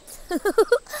blanket.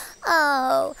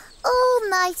 Oh, all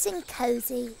nice and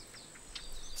cozy.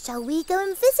 Shall we go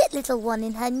and visit little one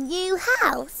in her new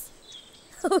house?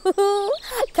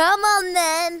 Come on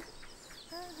then.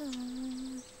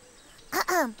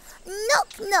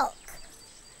 Knock, knock.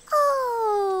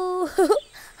 Oh,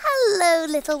 hello,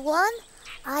 little one.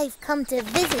 I've come to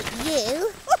visit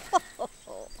you.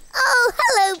 Oh,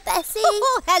 hello, Bessie.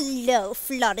 Oh, hello,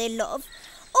 Florrie, love.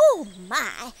 Oh,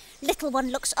 my. Little one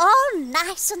looks all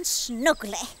nice and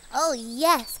snuggly. Oh,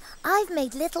 yes, I've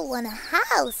made little one a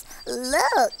house.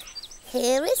 Look,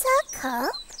 here is her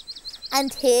cup,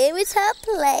 and here is her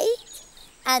plate,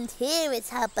 and here is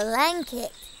her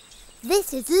blanket.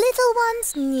 This is little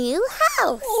one's new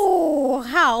house. Oh,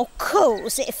 how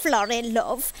cosy, Florrie,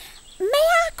 love. May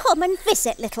I come and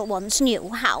visit little one's new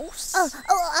house? Oh,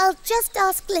 I'll just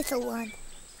ask little one.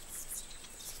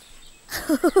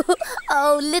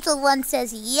 Oh, little one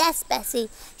says yes, Bessie.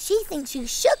 She thinks you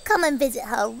should come and visit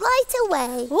her right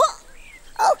away. What?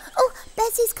 Oh,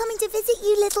 Bessie's coming to visit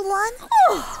you, little one.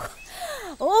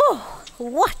 Oh,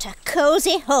 what a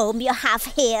cosy home you have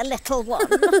here, little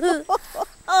one.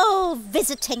 Oh,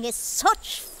 visiting is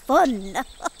such fun.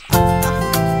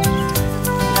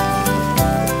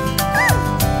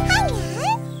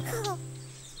 Hello.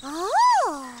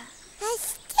 Oh, a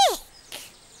stick.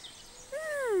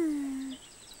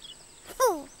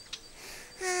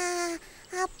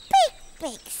 A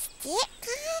big stick,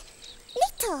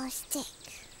 little stick.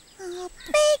 A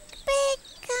big,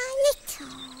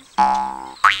 little.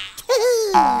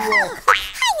 Hello,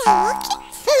 Rocket.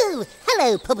 Oh, hello,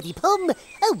 Poppity Pom.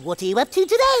 Oh, what are you up to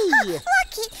today?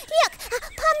 Rocket, look,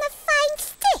 Pom have fine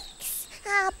sticks.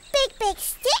 A big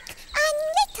stick and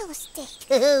little stick.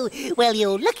 Oh, well,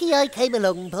 you're lucky I came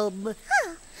along, Pom.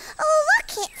 Oh,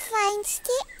 Rocket find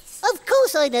sticks. Of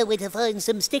course I know where to find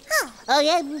some sticks. I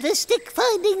am the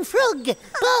stick-finding frog.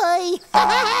 Bye.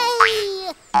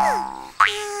 Hey!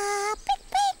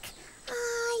 Big,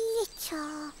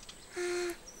 little.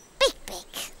 Big.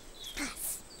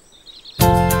 Yes.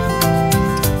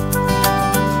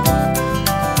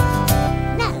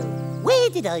 Now, where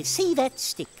did I see that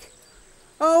stick?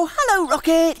 Oh, hello,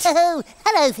 Rocket. Oh,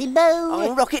 hello, Fimbo.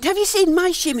 Oh, Rocket, have you seen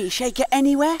my shimmy shaker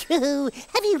anywhere? Oh,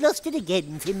 have you lost it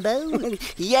again, Fimbo?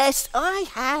 Yes, I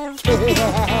have.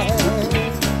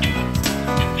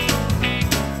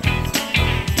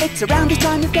 It's around this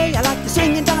time of day I like to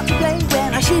sing and dance and play.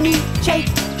 When I shimmy, shake,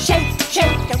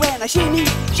 and when I shimmy,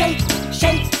 shake.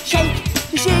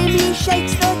 The shimmy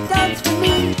shakes the dance for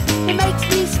me. It makes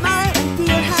me smile and feel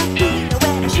happy.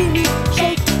 When I shimmy,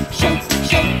 shake,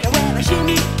 and when I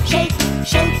shimmy, shake.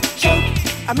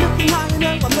 I'm looking high and low,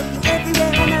 I'm looking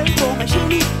everywhere I know for my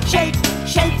shimmy, shake,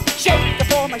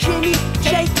 for my shimmy,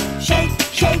 shake.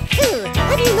 Oh,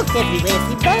 have you looked everywhere,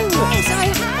 Fimbo? Yes, I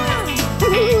have.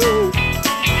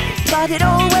 But it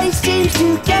always seems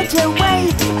to get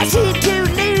away. I seem to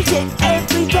lose it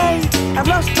every day. I've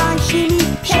lost my shimmy,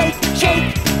 shake.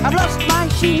 I've lost my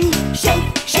shimmy, shake.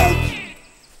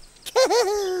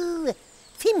 Oh,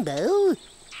 Fimbo,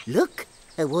 look,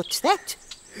 what's that?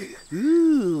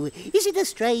 Ooh, is it a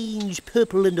strange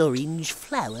purple and orange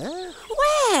flower?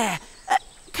 Where?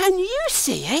 Can you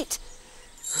see it?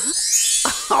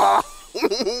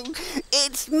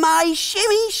 It's my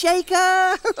shimmy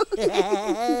shaker.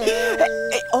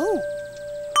 Oh,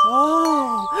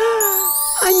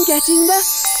 I'm getting the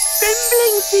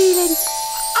fimbling feeling.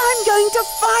 I'm going to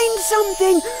find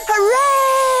something.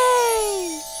 Hooray!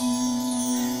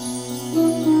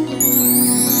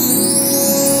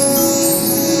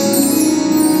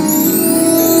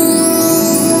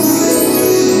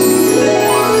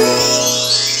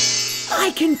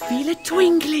 I can feel a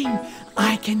twinkling.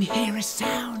 I can hear a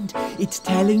sound. It's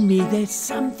telling me there's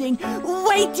something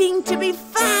waiting to be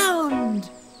found.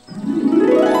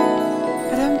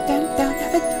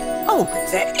 Oh,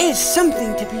 there is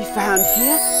something to be found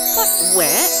here. But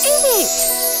where is it?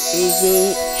 Is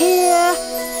it here?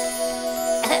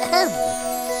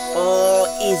 Or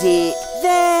is it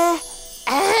there?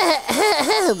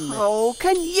 Oh,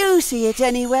 can you see it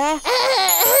anywhere?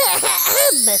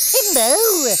 Fimbo.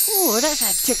 Oh, that's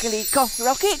a tickly cough,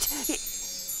 Rocket.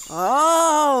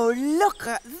 Oh, look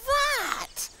at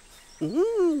that.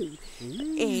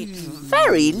 It's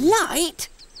very light.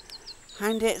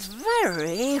 And it's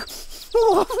very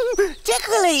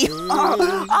tickly.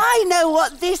 Oh, I know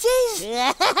what this is.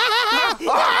 Oh,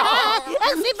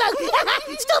 Fimbo!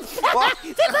 Stop!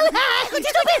 Fimbo!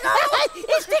 Stop it!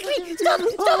 It's tickly! Stop!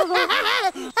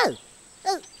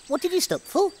 Oh, what did you stop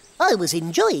for? I was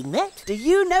enjoying that. Do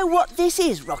you know what this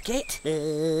is, Rocket?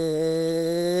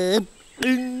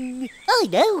 I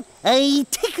know, a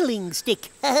tickling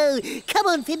stick. Oh, come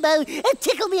on, Fimbo,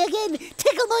 tickle me again.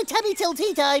 Tickle my tummy till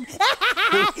tea time.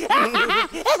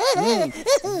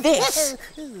 This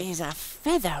is a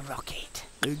feather, Rocket.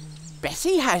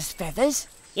 Bessie has feathers.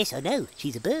 Yes, I know.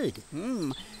 She's a bird.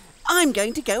 I'm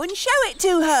going to go and show it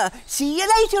to her. See you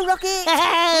later, Rocket.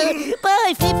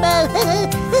 Bye, Fimbo.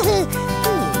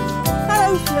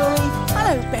 Hello, Florrie.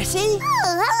 Hello, Bessie.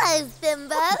 Oh, hello,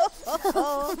 Fimbo.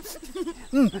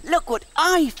 Look what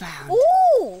I found.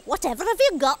 Ooh, whatever have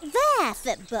you got there,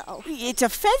 Fimbo? It's a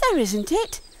feather, isn't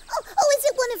it? Oh, is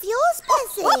it one of yours,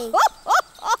 Bessie?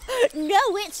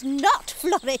 No, it's not,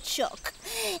 Florrie Chuck.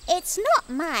 It's not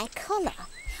my colour.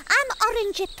 I'm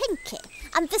orangey pinky,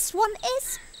 and this one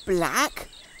is... Black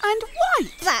and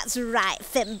white. That's right,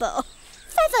 Fimbo.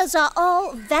 Feathers are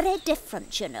all very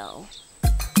different, you know.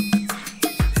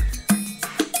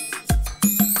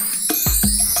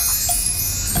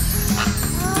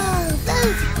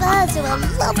 birds are a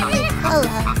lovely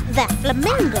colour. They're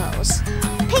flamingos.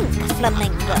 Pink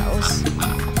flamingos.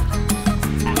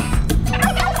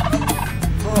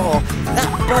 Oh,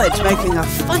 that bird's making a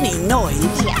funny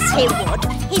noise. Yes, he would.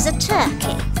 He's a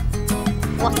turkey.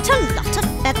 What a lot of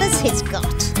feathers he's got.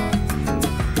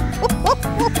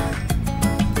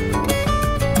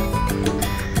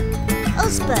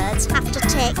 Us birds have to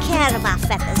take care of our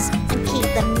feathers and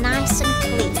keep them nice and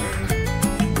clean.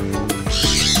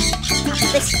 And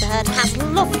this bird has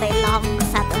lovely long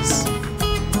feathers.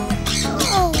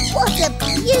 Oh, what a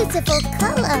beautiful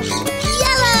colour.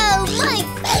 Yellow, my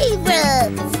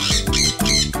favourite.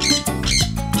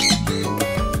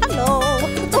 Hello.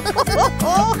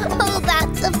 Oh,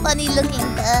 that's a funny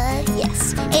looking bird.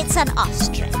 Yes, it's an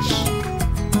ostrich.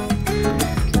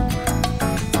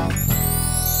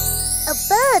 A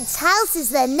bird's house is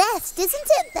their nest, isn't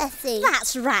it, Bessie?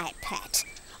 That's right, Pet.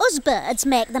 Us birds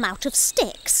make them out of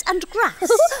sticks and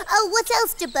grass. Oh, what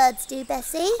else do birds do,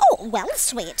 Bessie? Oh, well,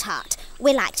 sweetheart,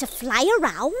 we like to fly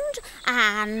around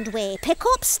and we pick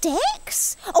up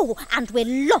sticks. Oh, and we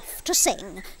love to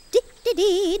sing.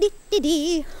 Dick-de-dee,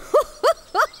 dick-de-dee.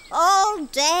 All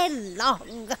day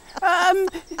long.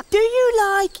 Do you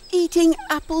like eating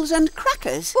apples and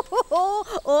crackers?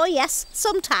 Oh, yes,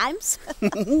 sometimes.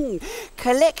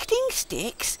 Collecting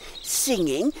sticks,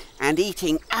 singing and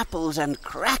eating apples and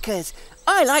crackers.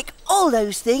 I like all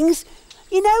those things.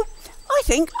 You know, I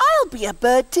think I'll be a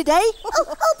bird today.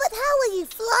 Oh, but how will you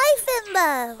fly,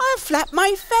 Fimbo? I'll flap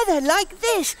my feather like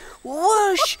this.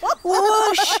 Whoosh, whoosh,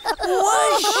 whoosh. Go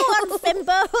on,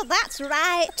 Fimbo, that's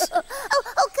right.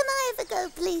 Oh, can I have a go,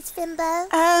 please, Fimbo?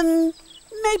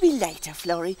 Maybe later,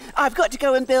 Florrie. I've got to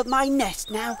go and build my nest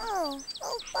now. Oh,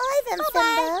 bye then,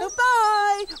 Fimbo.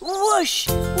 Goodbye. Whoosh,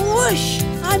 whoosh.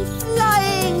 I'm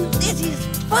flying. This is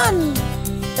fun.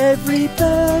 Every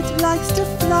bird likes to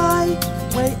fly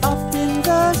way up in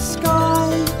the sky.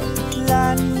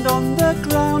 Land on the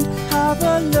ground, have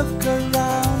a look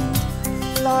around.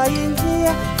 Flying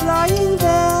here, flying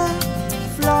there,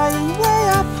 flying way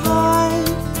up high.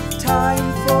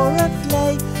 Time for a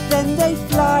play, then they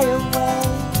fly away.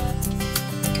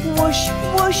 Whoosh,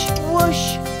 whoosh,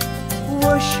 whoosh.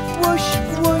 Whoosh, whoosh,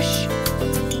 whoosh.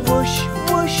 Whoosh,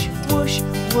 whoosh, whoosh,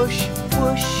 whoosh,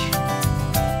 whoosh.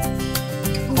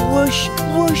 Whoosh,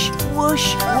 whoosh, whoosh,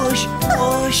 whoosh,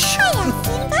 whoosh. Hiya,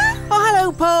 Fimbo. Oh,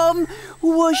 hello, Pom.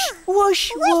 Whoosh,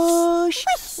 whoosh, whoosh.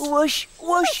 Whoosh,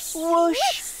 whoosh, whoosh.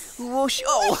 Whoosh.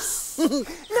 Oh,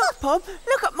 look, Pom.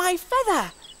 Look at my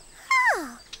feather.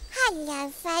 Oh, hello,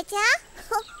 Feather.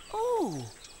 Oh,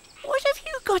 what have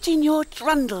you got in your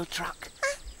trundle truck?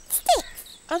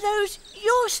 Sticks. Are those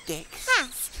your sticks?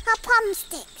 Yes, palm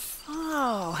sticks.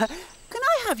 Oh, can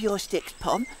I have your sticks,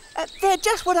 Pom? They're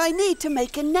just what I need to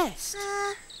make a nest.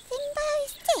 Fimbo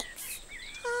sticks.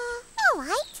 All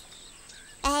right.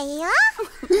 There you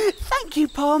are. Thank you,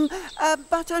 Pom.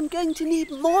 But I'm going to need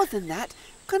more than that.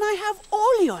 Can I have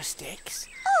all your sticks?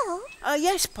 Oh,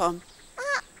 Yes, Pom.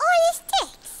 all your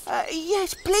sticks.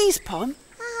 Yes, please, Pom.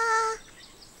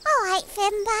 All right,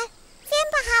 Fimbo.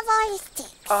 Fimbo have all your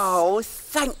sticks. Oh,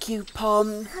 thank you,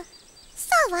 Pom. It's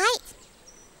all right.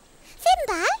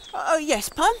 Fimbo, Oh, yes,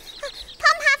 Pom.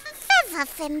 Pom have a feather,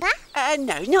 Fimbo.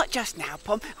 No, not just now,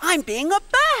 Pom. I'm being a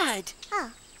bird.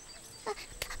 Oh.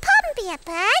 Pom be a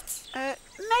bird.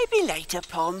 Maybe later,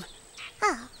 Pom.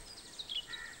 Oh.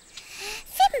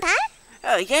 Fimbo,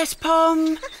 Oh, yes,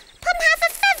 Pom. Pom have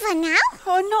a feather now.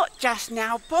 Oh, not just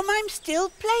now, Pom. I'm still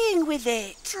playing with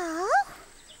it. Oh.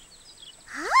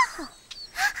 Oh.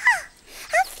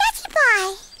 Oh, Fetty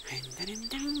boy.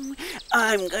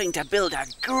 I'm going to build a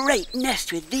great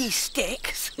nest with these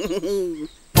sticks. Oh,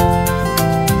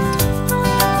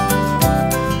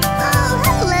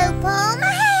 hello, Pom.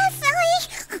 Sorry.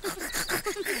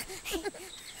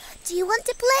 Do you want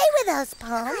to play with us,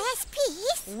 Pom? Oh, yes,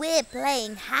 please. We're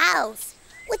playing house.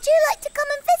 Would you like to come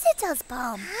and visit us,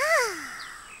 Pom?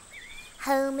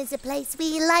 Home is a place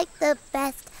we like the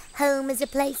best. Home is a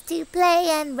place to play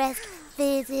and rest.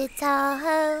 Visit our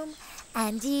home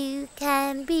and you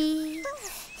can be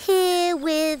here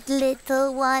with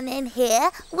little one and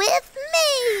here with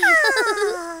me.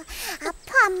 Oh, a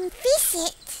Pom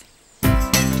visit.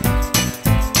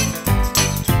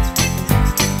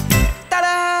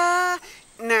 Ta-da!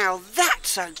 Now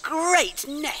that's a great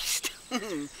nest.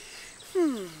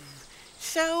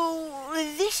 So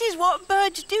this is what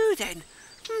birds do then.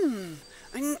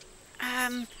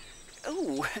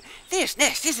 Oh, this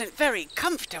nest isn't very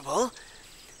comfortable.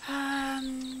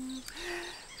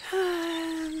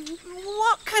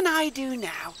 What can I do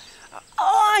now?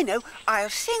 Oh, I know. I'll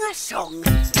sing a song.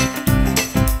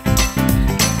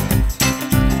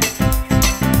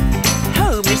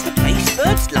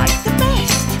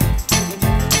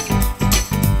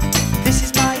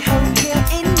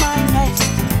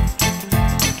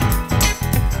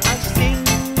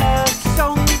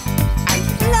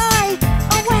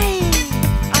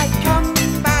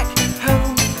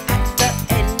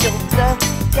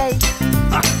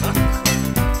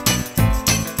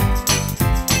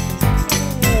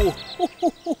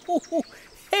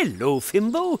 Hello,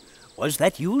 Fimbo. Was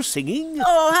that you singing?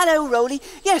 Oh, hello, Roly.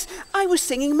 Yes, I was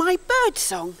singing my bird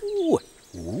song.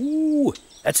 Ooh,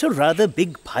 that's a rather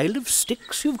big pile of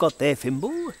sticks you've got there,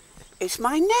 Fimbo. It's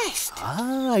my nest.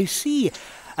 Ah, I see.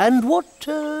 And what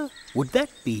would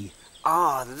that be?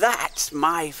 Ah, that's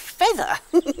my feather.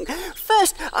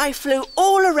 First, I flew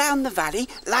all around the valley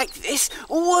like this,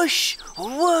 whoosh,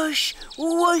 whoosh,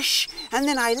 whoosh, and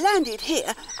then I landed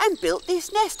here and built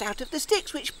this nest out of the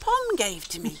sticks which Pom gave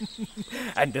to me.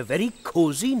 And a very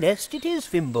cosy nest it is,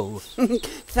 Fimbo.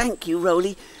 Thank you,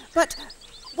 Roly. But,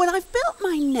 well, I've built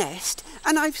my nest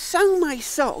and I've sung my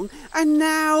song, and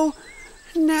now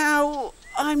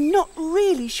I'm not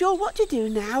really sure what to do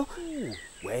now.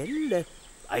 Well,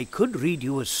 I could read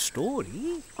you a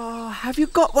story. Oh, have you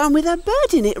got one with a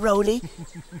bird in it, Roly?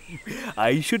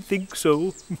 I should think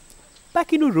so.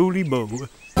 Back in a Roly Mo.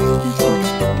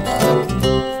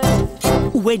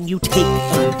 When you take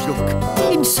a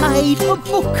look inside a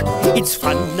book, it's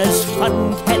fun as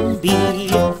fun can be.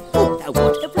 Oh, now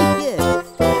what have we here?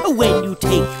 When you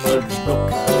take a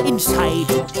look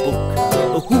inside a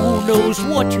book, who knows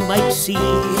what you might see?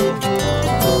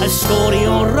 A story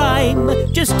or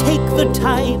rhyme, just take the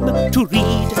time to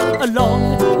read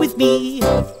along with me.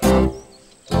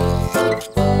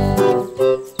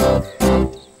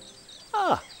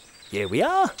 Ah, here we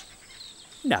are.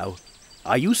 Now,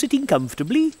 are you sitting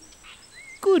comfortably?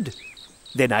 Good.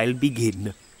 Then I'll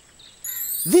begin.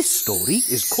 This story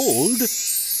is called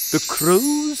The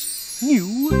Crow's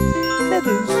New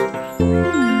Feathers.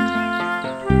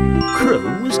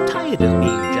 Crow was tired of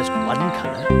being just one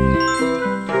colour.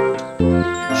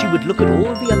 She would look at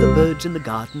all the other birds in the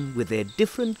garden with their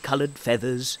different coloured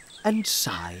feathers and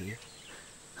sigh.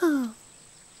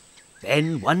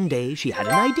 Then one day she had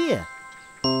an idea.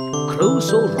 Crow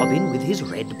saw Robin with his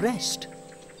red breast.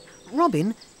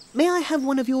 Robin, may I have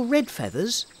one of your red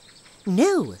feathers?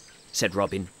 No, said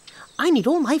Robin. I need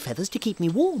all my feathers to keep me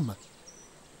warm.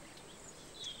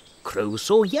 Crow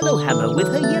saw Yellowhammer with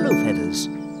her yellow feathers.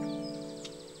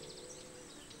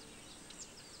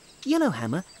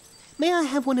 Yellowhammer, may I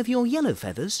have one of your yellow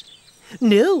feathers?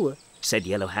 No, said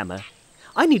Yellowhammer.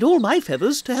 I need all my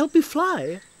feathers to help me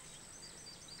fly.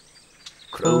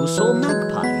 Crow saw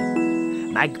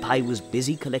Magpie. Magpie was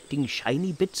busy collecting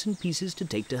shiny bits and pieces to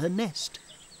take to her nest.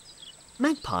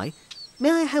 Magpie,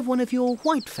 may I have one of your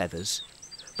white feathers?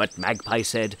 But Magpie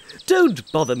said,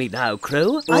 Don't bother me now,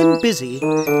 Crow, I'm busy.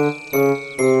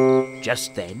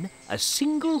 Just then, a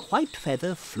single white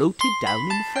feather floated down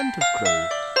in front of Crow.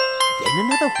 Then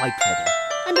another white feather,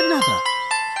 and another.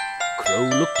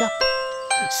 Crow looked up.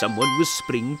 Someone was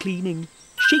spring cleaning,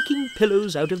 shaking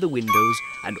pillows out of the windows,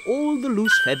 and all the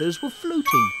loose feathers were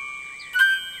floating.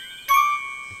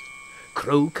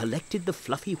 Crow collected the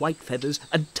fluffy white feathers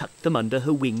and tucked them under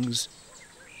her wings.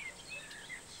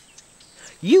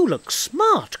 You look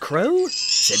smart, Crow,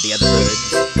 said the other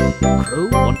birds. Crow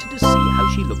wanted to see how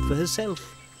she looked for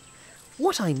herself.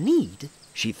 What I need,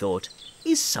 she thought,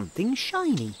 is something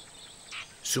shiny.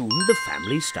 Soon the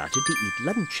family started to eat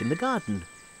lunch in the garden.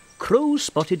 Crow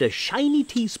spotted a shiny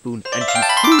teaspoon and she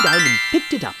flew down and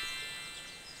picked it up.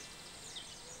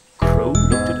 Crow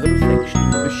looked at her reflection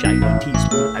in the shiny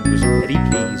teaspoon and was very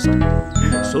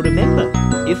pleased. So remember,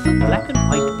 if a black and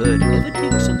white bird ever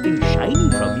takes something shiny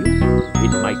from you,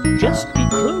 it might just be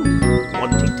Crow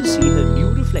wanting to see her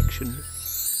new reflection.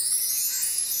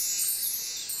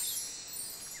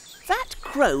 That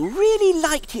Crow really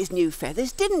liked his new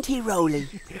feathers, didn't he, Roly?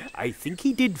 I think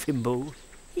he did, Fimbo.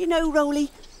 You know,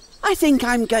 Roly, I think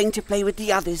I'm going to play with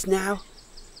the others now.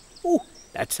 Oh,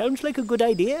 that sounds like a good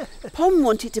idea. Pom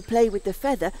wanted to play with the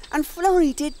feather, and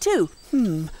Florrie did too.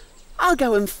 I'll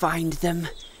go and find them.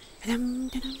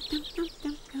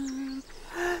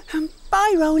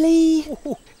 Bye, Roly.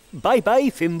 Oh, bye-bye,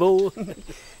 Fimbo.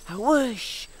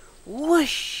 Whoosh,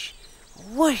 whoosh,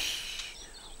 whoosh,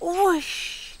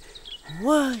 whoosh,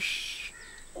 whoosh,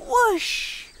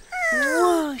 whoosh,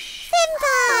 whoosh.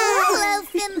 Fimbo! Hello,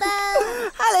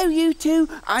 Fimbo. Hello, you two.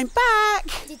 I'm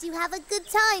back. Did you have a good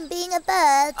time being a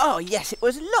bird? Oh, yes, it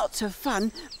was lots of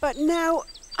fun. But now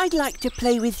I'd like to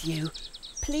play with you.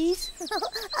 Please?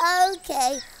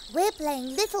 Okay, we're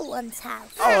playing Little One's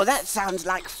house. Oh, that sounds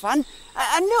like fun.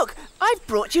 And look, I've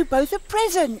brought you both a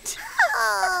present.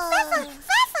 Oh.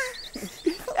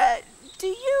 Feather! Do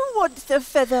you want the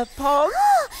feather, Pom?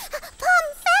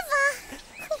 Pom Feather!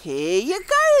 Here you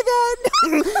go, then.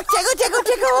 Tickle, tickle,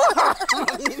 tickle.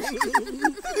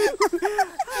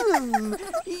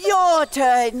 Your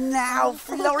turn now,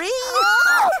 Florrie.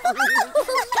 Come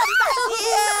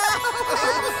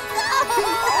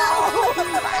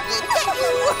back here.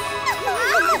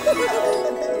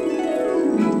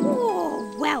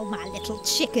 little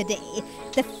chickadee.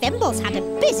 The Fimbles had a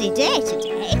busy day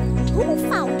today. Who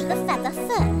found the feather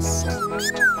first?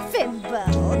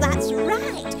 Fimbo, that's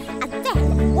right. And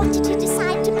then, what did he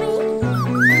decide to be?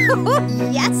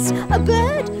 Oh, yes, a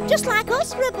bird, just like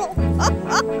us, Ribble.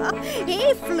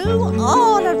 He flew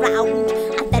all around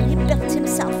and then he built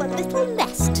himself a little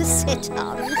nest to sit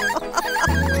on.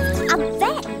 And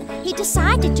then he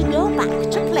decided to go back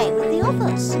to play with the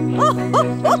others. Oh,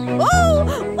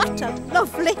 what a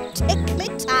lovely tickly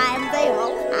time they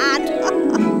all had.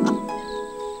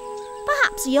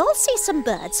 Perhaps you'll see some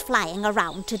birds flying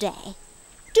around today.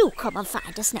 Do come and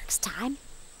find us next time.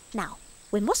 Now,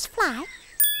 we must fly.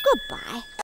 Goodbye.